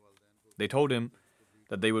 They told him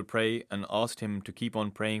that they would pray and asked him to keep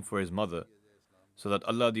on praying for his mother, so that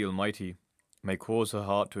Allah the Almighty may cause her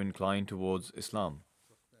heart to incline towards Islam.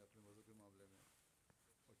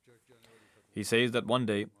 He says that one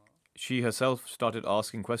day, she herself started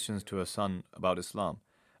asking questions to her son about Islam,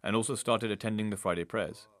 and also started attending the Friday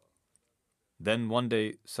prayers. Then one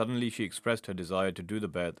day, suddenly she expressed her desire to do the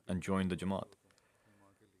bayat and join the Jamaat.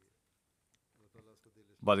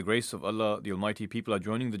 By the grace of Allah the Almighty, people are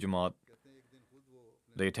joining the Jamaat.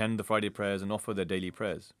 They attend the Friday prayers and offer their daily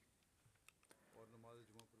prayers.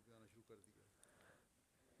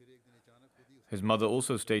 His mother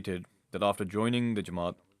also stated that after joining the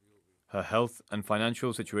Jamaat, her health and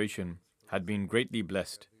financial situation had been greatly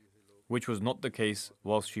blessed, which was not the case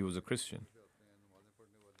whilst she was a Christian.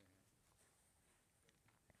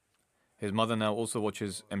 His mother now also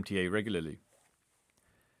watches MTA regularly.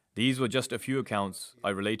 These were just a few accounts I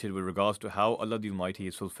related with regards to how Allah the Almighty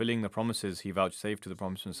is fulfilling the promises He vouchsafed to the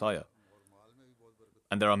promised Messiah.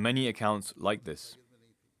 And there are many accounts like this.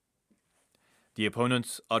 The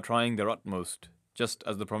opponents are trying their utmost, just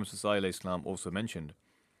as the promised Messiah ﷺ also mentioned.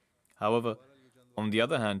 However, on the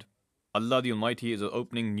other hand, Allah the Almighty is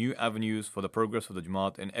opening new avenues for the progress of the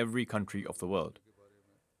Jamaat in every country of the world.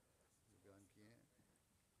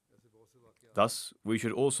 Thus, we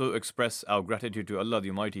should also express our gratitude to Allah the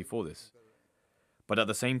Almighty for this, but at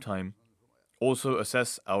the same time, also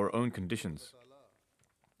assess our own conditions,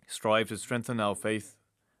 strive to strengthen our faith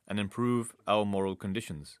and improve our moral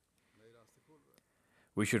conditions.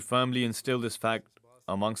 We should firmly instill this fact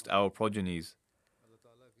amongst our progenies,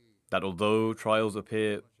 that although trials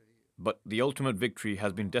appear, but the ultimate victory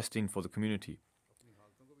has been destined for the community,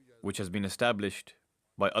 which has been established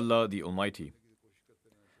by Allah the Almighty.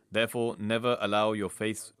 Therefore, never allow your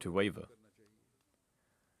faith to waver.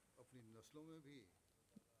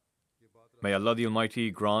 May Allah the Almighty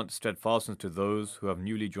grant steadfastness to those who have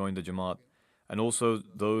newly joined the Jamaat, and also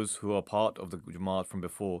those who are part of the Jamaat from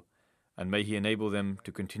before, and may He enable them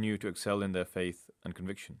to continue to excel in their faith and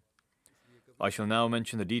conviction. I shall now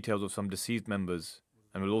mention the details of some deceased members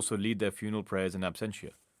and will also lead their funeral prayers in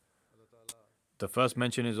absentia. The first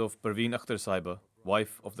mention is of Parveen Akhtar Sahiba,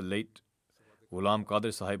 wife of the late Ghulam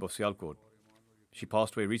Qadir Sahib of Sialkot. She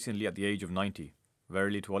passed away recently at the age of 90.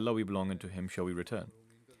 Verily to Allah we belong and to Him shall we return.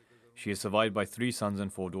 She is survived by 3 sons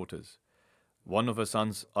and 4 daughters. One of her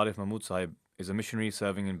sons, Arif Mahmud Sahib, is a missionary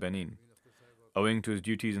serving in Benin. Owing to his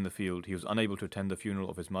duties in the field, he was unable to attend the funeral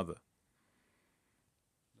of his mother.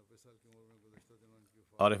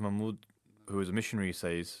 Arif Mahmud, who is a missionary,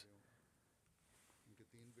 says,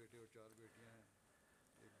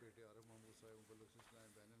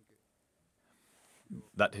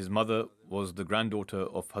 that his mother was the granddaughter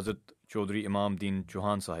of Hazrat Chaudhry Imam Din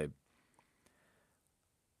Chauhan Sahib,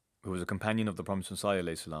 who was a companion of the Prophet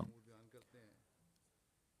ﷺ.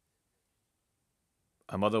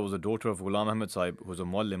 Her mother was the daughter of Ghulam Ahmad Sahib, who was a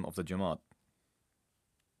muallim of the Jamaat.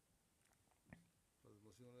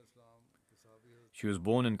 She was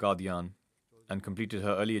born in Qadian and completed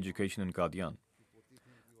her early education in Qadian.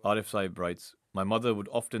 Arif Sahib writes, my mother would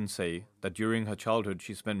often say that during her childhood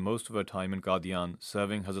she spent most of her time in Qadian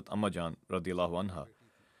serving Hazrat Ammajan radiallahu anha.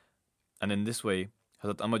 And in this way,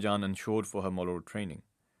 Hazrat Ammajan ensured for her moral training.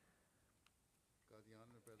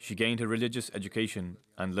 She gained her religious education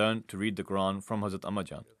and learned to read the Quran from Hazrat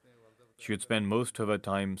Ammajan. She would spend most of her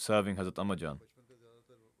time serving Hazrat Ammajan.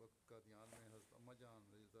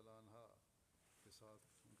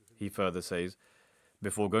 He further says,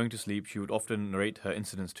 before going to sleep, she would often narrate her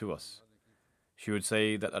incidents to us. She would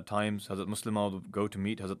say that at times Hazrat Muslimah would go to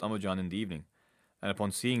meet Hazrat Ammajan in the evening, and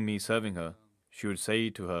upon seeing me serving her, she would say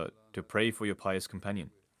to her to pray for your pious companion.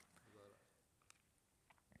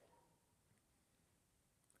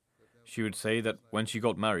 She would say that when she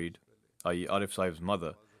got married, i.e. Arif Sahib's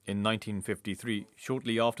mother, in 1953,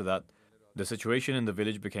 shortly after that, the situation in the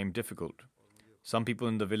village became difficult. Some people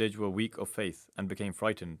in the village were weak of faith and became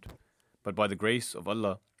frightened, but by the grace of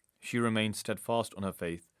Allah, she remained steadfast on her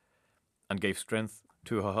faith and gave strength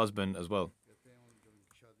to her husband as well.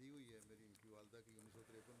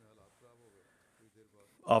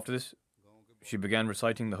 After this, she began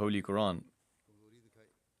reciting the Holy Quran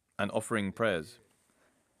and offering prayers.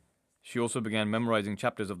 She also began memorizing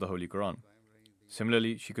chapters of the Holy Quran.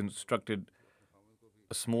 Similarly, she constructed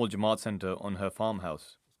a small Jamaat center on her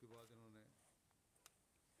farmhouse.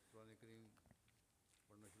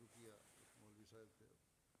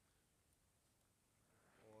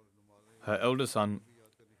 Her elder son,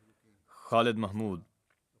 Khalid Mahmood,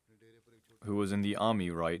 who was in the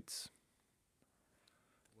army, writes,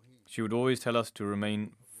 she would always tell us to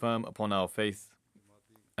remain firm upon our faith,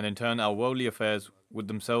 and in turn our worldly affairs would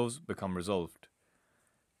themselves become resolved.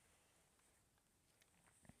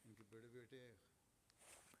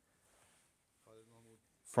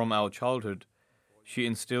 From our childhood, she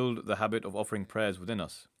instilled the habit of offering prayers within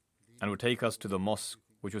us, and would take us to the mosque,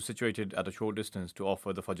 which was situated at a short distance, to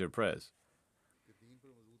offer the Fajr prayers.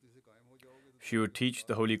 She would teach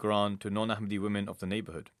the Holy Quran to non-Ahmadi women of the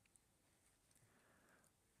neighborhood.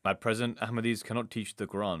 At present, Ahmadis cannot teach the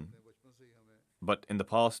Quran, but in the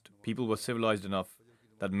past, people were civilized enough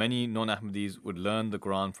that many non-Ahmadis would learn the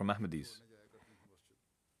Quran from Ahmadis.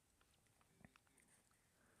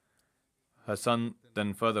 Her son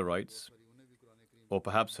then further writes, or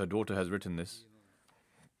perhaps her daughter has written this,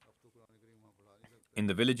 in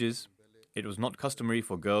the villages, it was not customary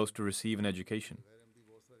for girls to receive an education.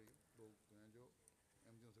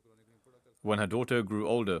 When her daughter grew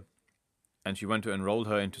older and she went to enroll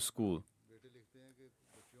her into school,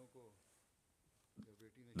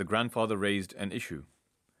 the grandfather raised an issue.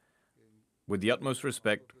 With the utmost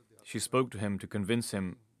respect, she spoke to him to convince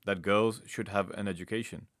him that girls should have an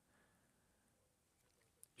education.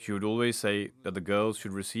 She would always say that the girls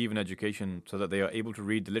should receive an education so that they are able to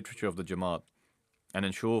read the literature of the Jamaat and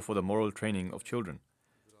ensure for the moral training of children.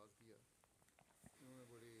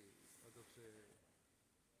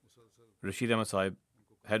 Rashid Ahmad Sahib,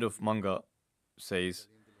 head of Manga, says,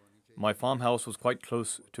 my farmhouse was quite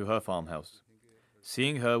close to her farmhouse.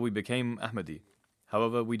 Seeing her, we became Ahmadi.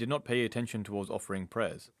 However, we did not pay attention towards offering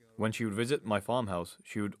prayers. When she would visit my farmhouse,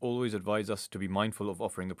 she would always advise us to be mindful of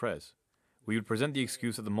offering the prayers. We would present the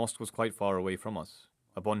excuse that the mosque was quite far away from us.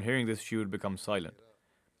 Upon hearing this, she would become silent.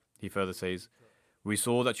 He further says, we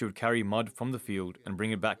saw that she would carry mud from the field and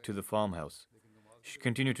bring it back to the farmhouse. She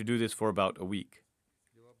continued to do this for about a week.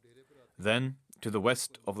 Then, to the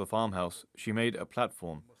west of the farmhouse, she made a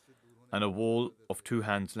platform and a wall of 2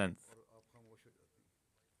 hands' length.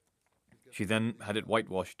 She then had it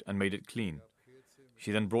whitewashed and made it clean.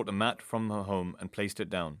 She then brought a mat from her home and placed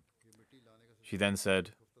it down. She then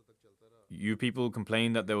said, you people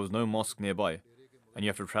complained that there was no mosque nearby and you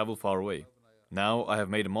have to travel far away. Now I have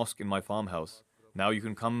made a mosque in my farmhouse. Now you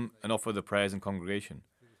can come and offer the prayers in congregation.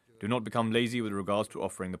 Do not become lazy with regards to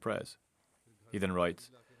offering the prayers. He then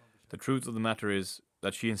writes, the truth of the matter is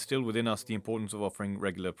that she instilled within us the importance of offering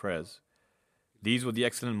regular prayers. These were the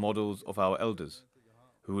excellent models of our elders,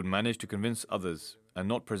 who would manage to convince others and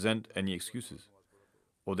not present any excuses,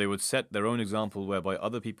 or they would set their own example whereby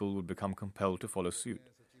other people would become compelled to follow suit.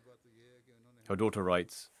 Her daughter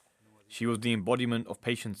writes, she was the embodiment of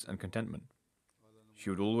patience and contentment.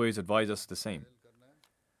 She would always advise us the same.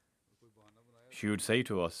 She would say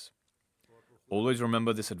to us, always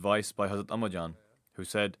remember this advice by Hazrat Ahmadjan, who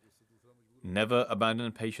said, never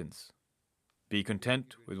abandon patience. Be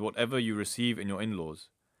content with whatever you receive in your in-laws.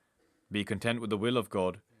 Be content with the will of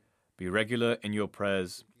God. Be regular in your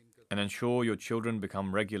prayers and ensure your children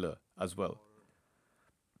become regular as well.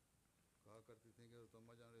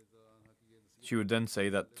 She would then say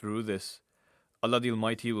that through this, Allah the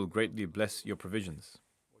Almighty will greatly bless your provisions.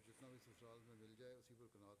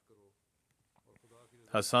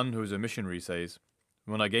 Her son, who is a missionary, says,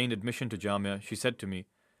 when I gained admission to Jamia, she said to me,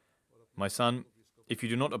 my son, if you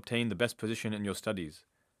do not obtain the best position in your studies,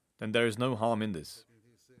 then there is no harm in this.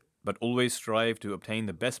 But always strive to obtain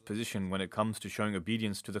the best position when it comes to showing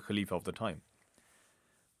obedience to the Khalifa of the time.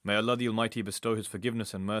 May Allah the Almighty bestow His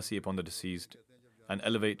forgiveness and mercy upon the deceased and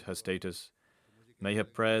elevate her status. May her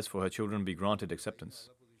prayers for her children be granted acceptance.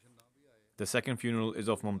 The second funeral is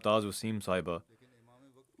of Mumtaz Wasim Sahiba,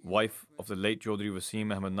 wife of the late Chaudhry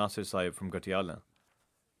Wasim Ahmad Nasir Sahib from Gatiala.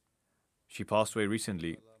 She passed away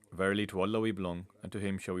recently. Verily to Allah we belong, and to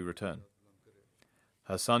Him shall we return.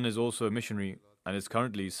 Her son is also a missionary and is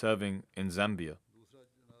currently serving in Zambia.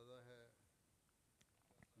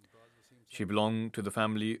 She belonged to the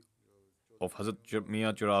family of Hazrat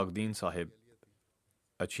Mian Chirag Din Sahib,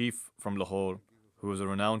 a chief from Lahore who was a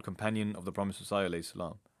renowned companion of the Promised Messiah alayhi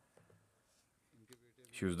salam.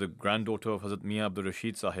 She was the granddaughter of Hazrat Mian Abdul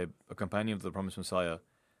Rashid Sahib, a companion of the Promised Messiah,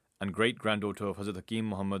 and great-granddaughter of Hazrat Hakim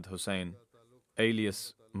Muhammad Hussain,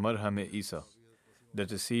 alias Marham-e-Isa. The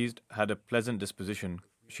deceased had a pleasant disposition.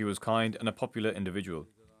 She was kind and a popular individual.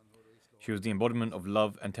 She was the embodiment of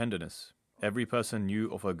love and tenderness. Every person knew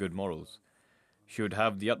of her good morals. She would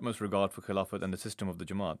have the utmost regard for Khilafat and the system of the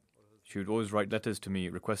Jamaat. She would always write letters to me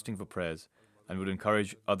requesting for prayers and would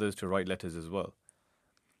encourage others to write letters as well.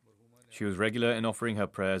 She was regular in offering her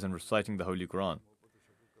prayers and reciting the Holy Quran.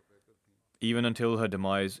 Even until her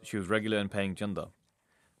demise, she was regular in paying Janda.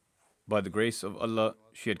 By the grace of Allah,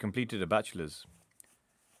 she had completed a bachelor's.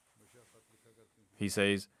 He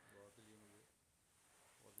says,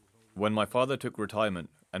 when my father took retirement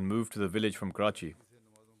and moved to the village from Karachi,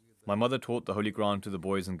 my mother taught the Holy Quran to the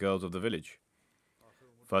boys and girls of the village.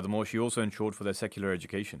 Furthermore, she also ensured for their secular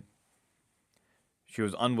education. She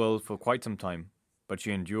was unwell for quite some time, but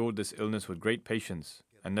she endured this illness with great patience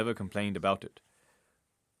and never complained about it.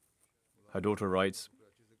 Her daughter writes,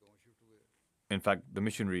 in fact, the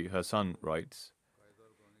missionary, her son, writes,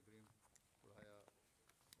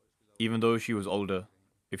 even though she was older,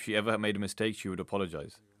 if she ever made a mistake, she would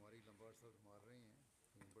apologize.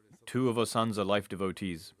 2 of her sons are life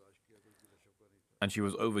devotees, and she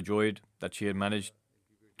was overjoyed that she had managed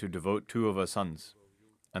to devote 2 of her sons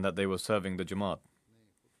and that they were serving the Jamaat.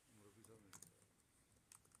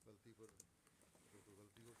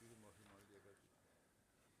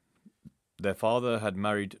 Their father had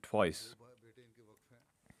married twice.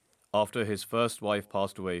 After his first wife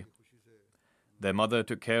passed away, their mother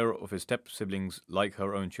took care of his step-siblings like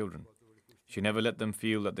her own children. She never let them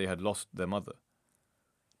feel that they had lost their mother.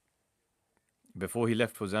 Before he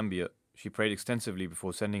left for Zambia, she prayed extensively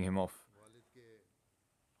before sending him off.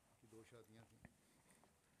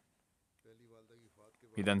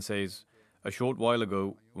 He then says, a short while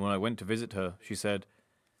ago, when I went to visit her, she said,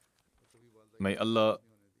 may Allah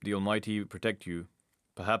the Almighty protect you.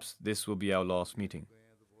 Perhaps this will be our last meeting.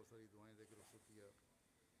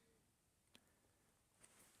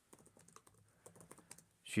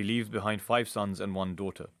 She leaves behind 5 sons and 1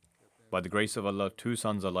 daughter. By the grace of Allah, 2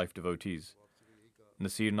 sons are life devotees.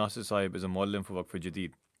 Nasir Nasir Sahib is a Muallim for Waqf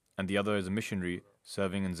Jadid, and the other is a missionary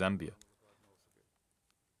serving in Zambia.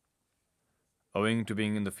 Owing to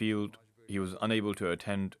being in the field, he was unable to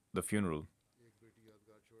attend the funeral.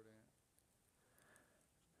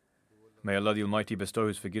 May Allah the Almighty bestow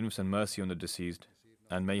His forgiveness and mercy on the deceased,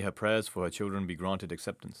 and may her prayers for her children be granted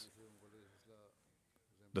acceptance.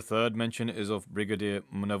 The third mention is of Brigadier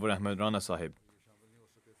Munawwar Ahmed Rana Sahib.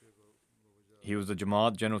 He was the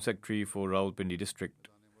Jamaat General Secretary for Rawalpindi district.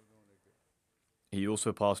 He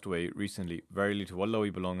also passed away recently. Verily to Allah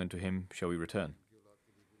we belong, and to Him shall we return.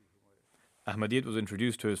 Ahmadiyyat was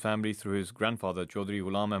introduced to his family through his grandfather, Chaudhry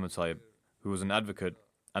Ghulam Ahmad Sahib, who was an advocate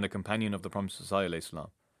and a companion of the Promised Messiah alayhi salam.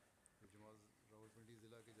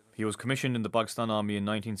 He was commissioned in the Pakistan Army in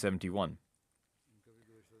 1971.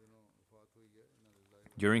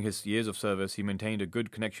 During his years of service, he maintained a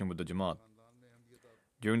good connection with the Jamaat.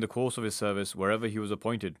 During the course of his service, wherever he was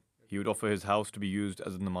appointed, he would offer his house to be used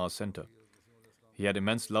as a namaz center. He had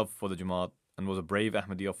immense love for the Jamaat and was a brave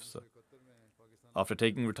Ahmadi officer. After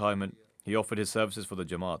taking retirement, he offered his services for the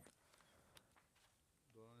Jamaat.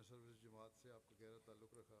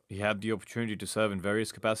 He had the opportunity to serve in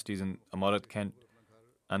various capacities in Amarat Kent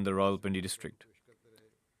and the Rawalpindi district.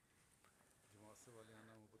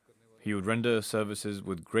 He would render services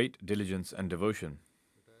with great diligence and devotion.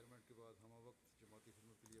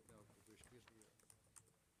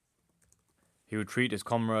 He would treat his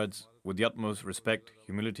comrades with the utmost respect,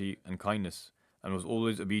 humility, and kindness, and was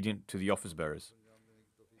always obedient to the office bearers.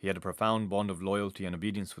 He had a profound bond of loyalty and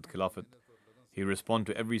obedience with Khilafat. He would respond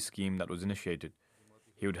to every scheme that was initiated.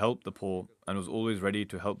 He would help the poor and was always ready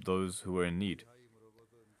to help those who were in need.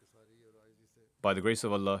 By the grace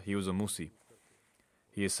of Allah, he was a Musi.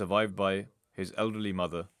 He is survived by his elderly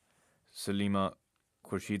mother, Salima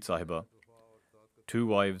Khurshid Sahiba, 2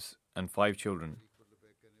 wives and 5 children,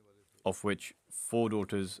 of which 4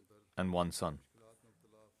 daughters and 1 son.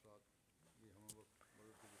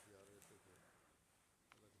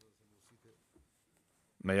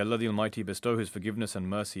 May Allah the Almighty bestow His forgiveness and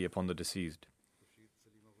mercy upon the deceased.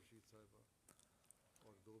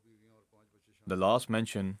 The last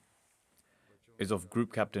mention is of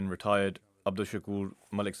Group Captain retired Abdul Shakur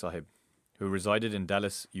Malik Sahib, who resided in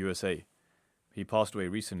Dallas, USA. He passed away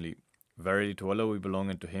recently. Verily to Allah we belong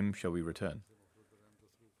and to Him shall we return.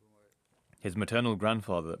 His maternal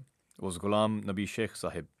grandfather was Ghulam Nabi Sheikh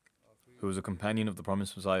Sahib, who was a companion of the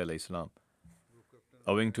Promised Messiah alayhi salam.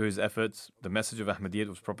 Owing to his efforts, the message of Ahmadiyyat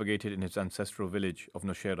was propagated in his ancestral village of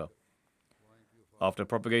Nowshera. After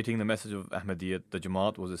propagating the message of Ahmadiyyat, the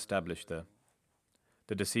Jamaat was established there.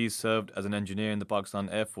 The deceased served as an engineer in the Pakistan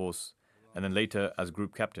Air Force and then later as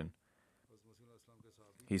group captain.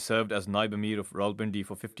 He served as Naib Amir of Rawalpindi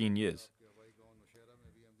for 15 years.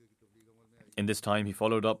 In this time, he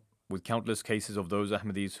followed up with countless cases of those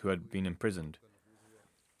Ahmadis who had been imprisoned.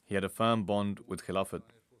 He had a firm bond with Khilafat.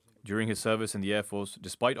 During his service in the Air Force,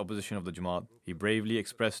 despite opposition of the Jamaat, he bravely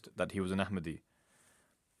expressed that he was an Ahmadi.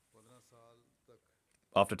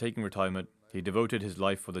 After taking retirement, he devoted his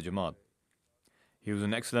life for the Jamaat. He was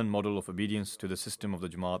an excellent model of obedience to the system of the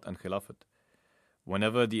Jamaat and Khilafat.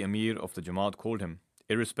 Whenever the Amir of the Jamaat called him,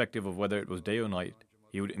 irrespective of whether it was day or night,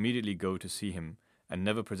 he would immediately go to see him and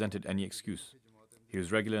never presented any excuse. He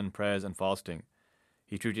was regular in prayers and fasting.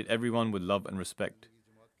 He treated everyone with love and respect.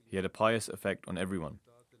 He had a pious effect on everyone.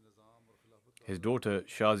 His daughter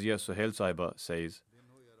Shazia Suhail Sahiba says,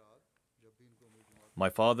 "My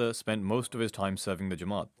father spent most of his time serving the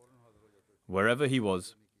Jamaat. Wherever he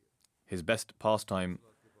was, his best pastime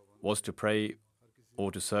was to pray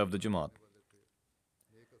or to serve the Jamaat.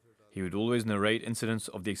 He would always narrate incidents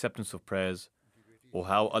of the acceptance of prayers or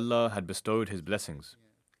how Allah had bestowed His blessings.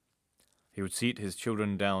 He would seat his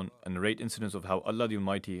children down and narrate incidents of how Allah the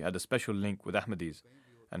Almighty had a special link with Ahmadis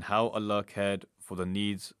and how Allah cared for the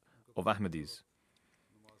needs of Ahmadis.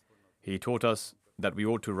 He taught us that we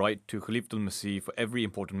ought to write to Khalifa-tul-Masih for every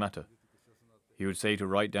important matter. He would say to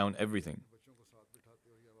write down everything."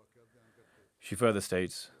 She further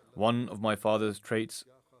states, "One of my father's traits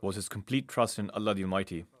was his complete trust in Allah the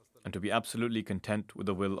Almighty and to be absolutely content with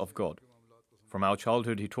the will of God. From our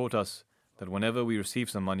childhood, he taught us that whenever we receive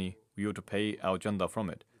some money, we ought to pay our janda from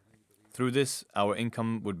it. Through this, our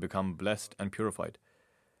income would become blessed and purified.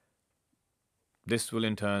 This will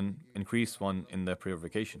in turn increase one in their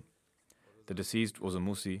purification." The deceased was a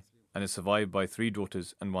Musi and is survived by 3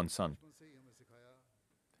 daughters and 1 son.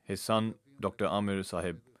 His son, Dr. Amir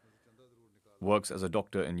Sahib, works as a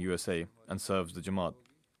doctor in USA and serves the Jamaat.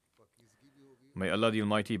 May Allah the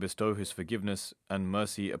Almighty bestow His forgiveness and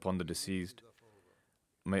mercy upon the deceased.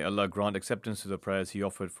 May Allah grant acceptance to the prayers he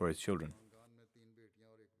offered for his children.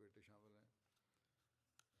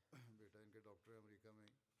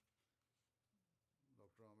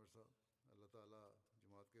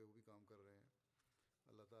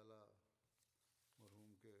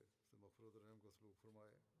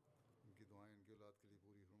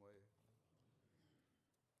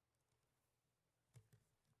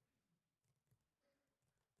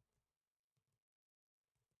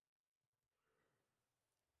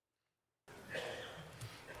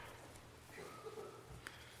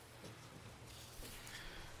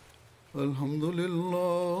 الحمد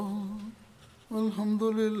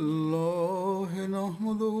لله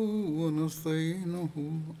نحمده ونستعينه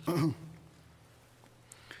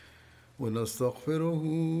ونستغفره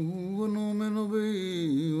ونؤمن به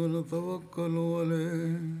ونتوكل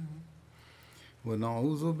عليه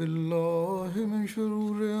ونعوذ بالله من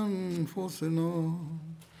شرور أنفسنا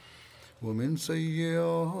ومن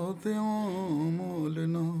سيئات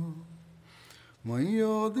أعمالنا من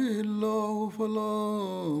يهده الله فلا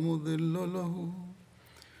مضل له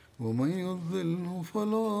ومن يضلل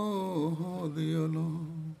فلا هادي له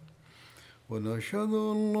ونشهد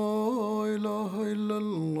أن لا إله إلا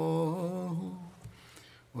الله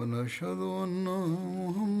ونشهد أن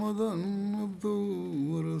محمدا عبده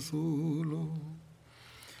ورسوله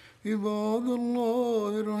عباد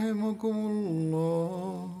الله رحمكم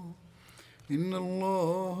الله إن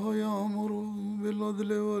الله يأمر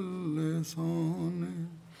بالعدل والإحسان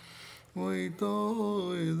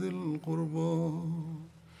وإيتاء ذي القربى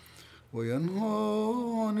وينهى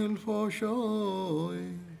عن الفحشاء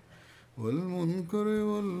والمنكر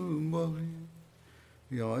والبغي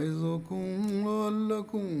يعظكم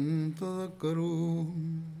لعلكم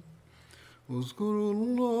تذكرون اذكروا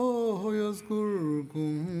الله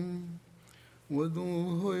يذكركم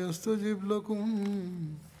وادعوه يستجب لكم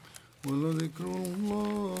ولذكر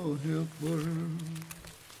الله أكبر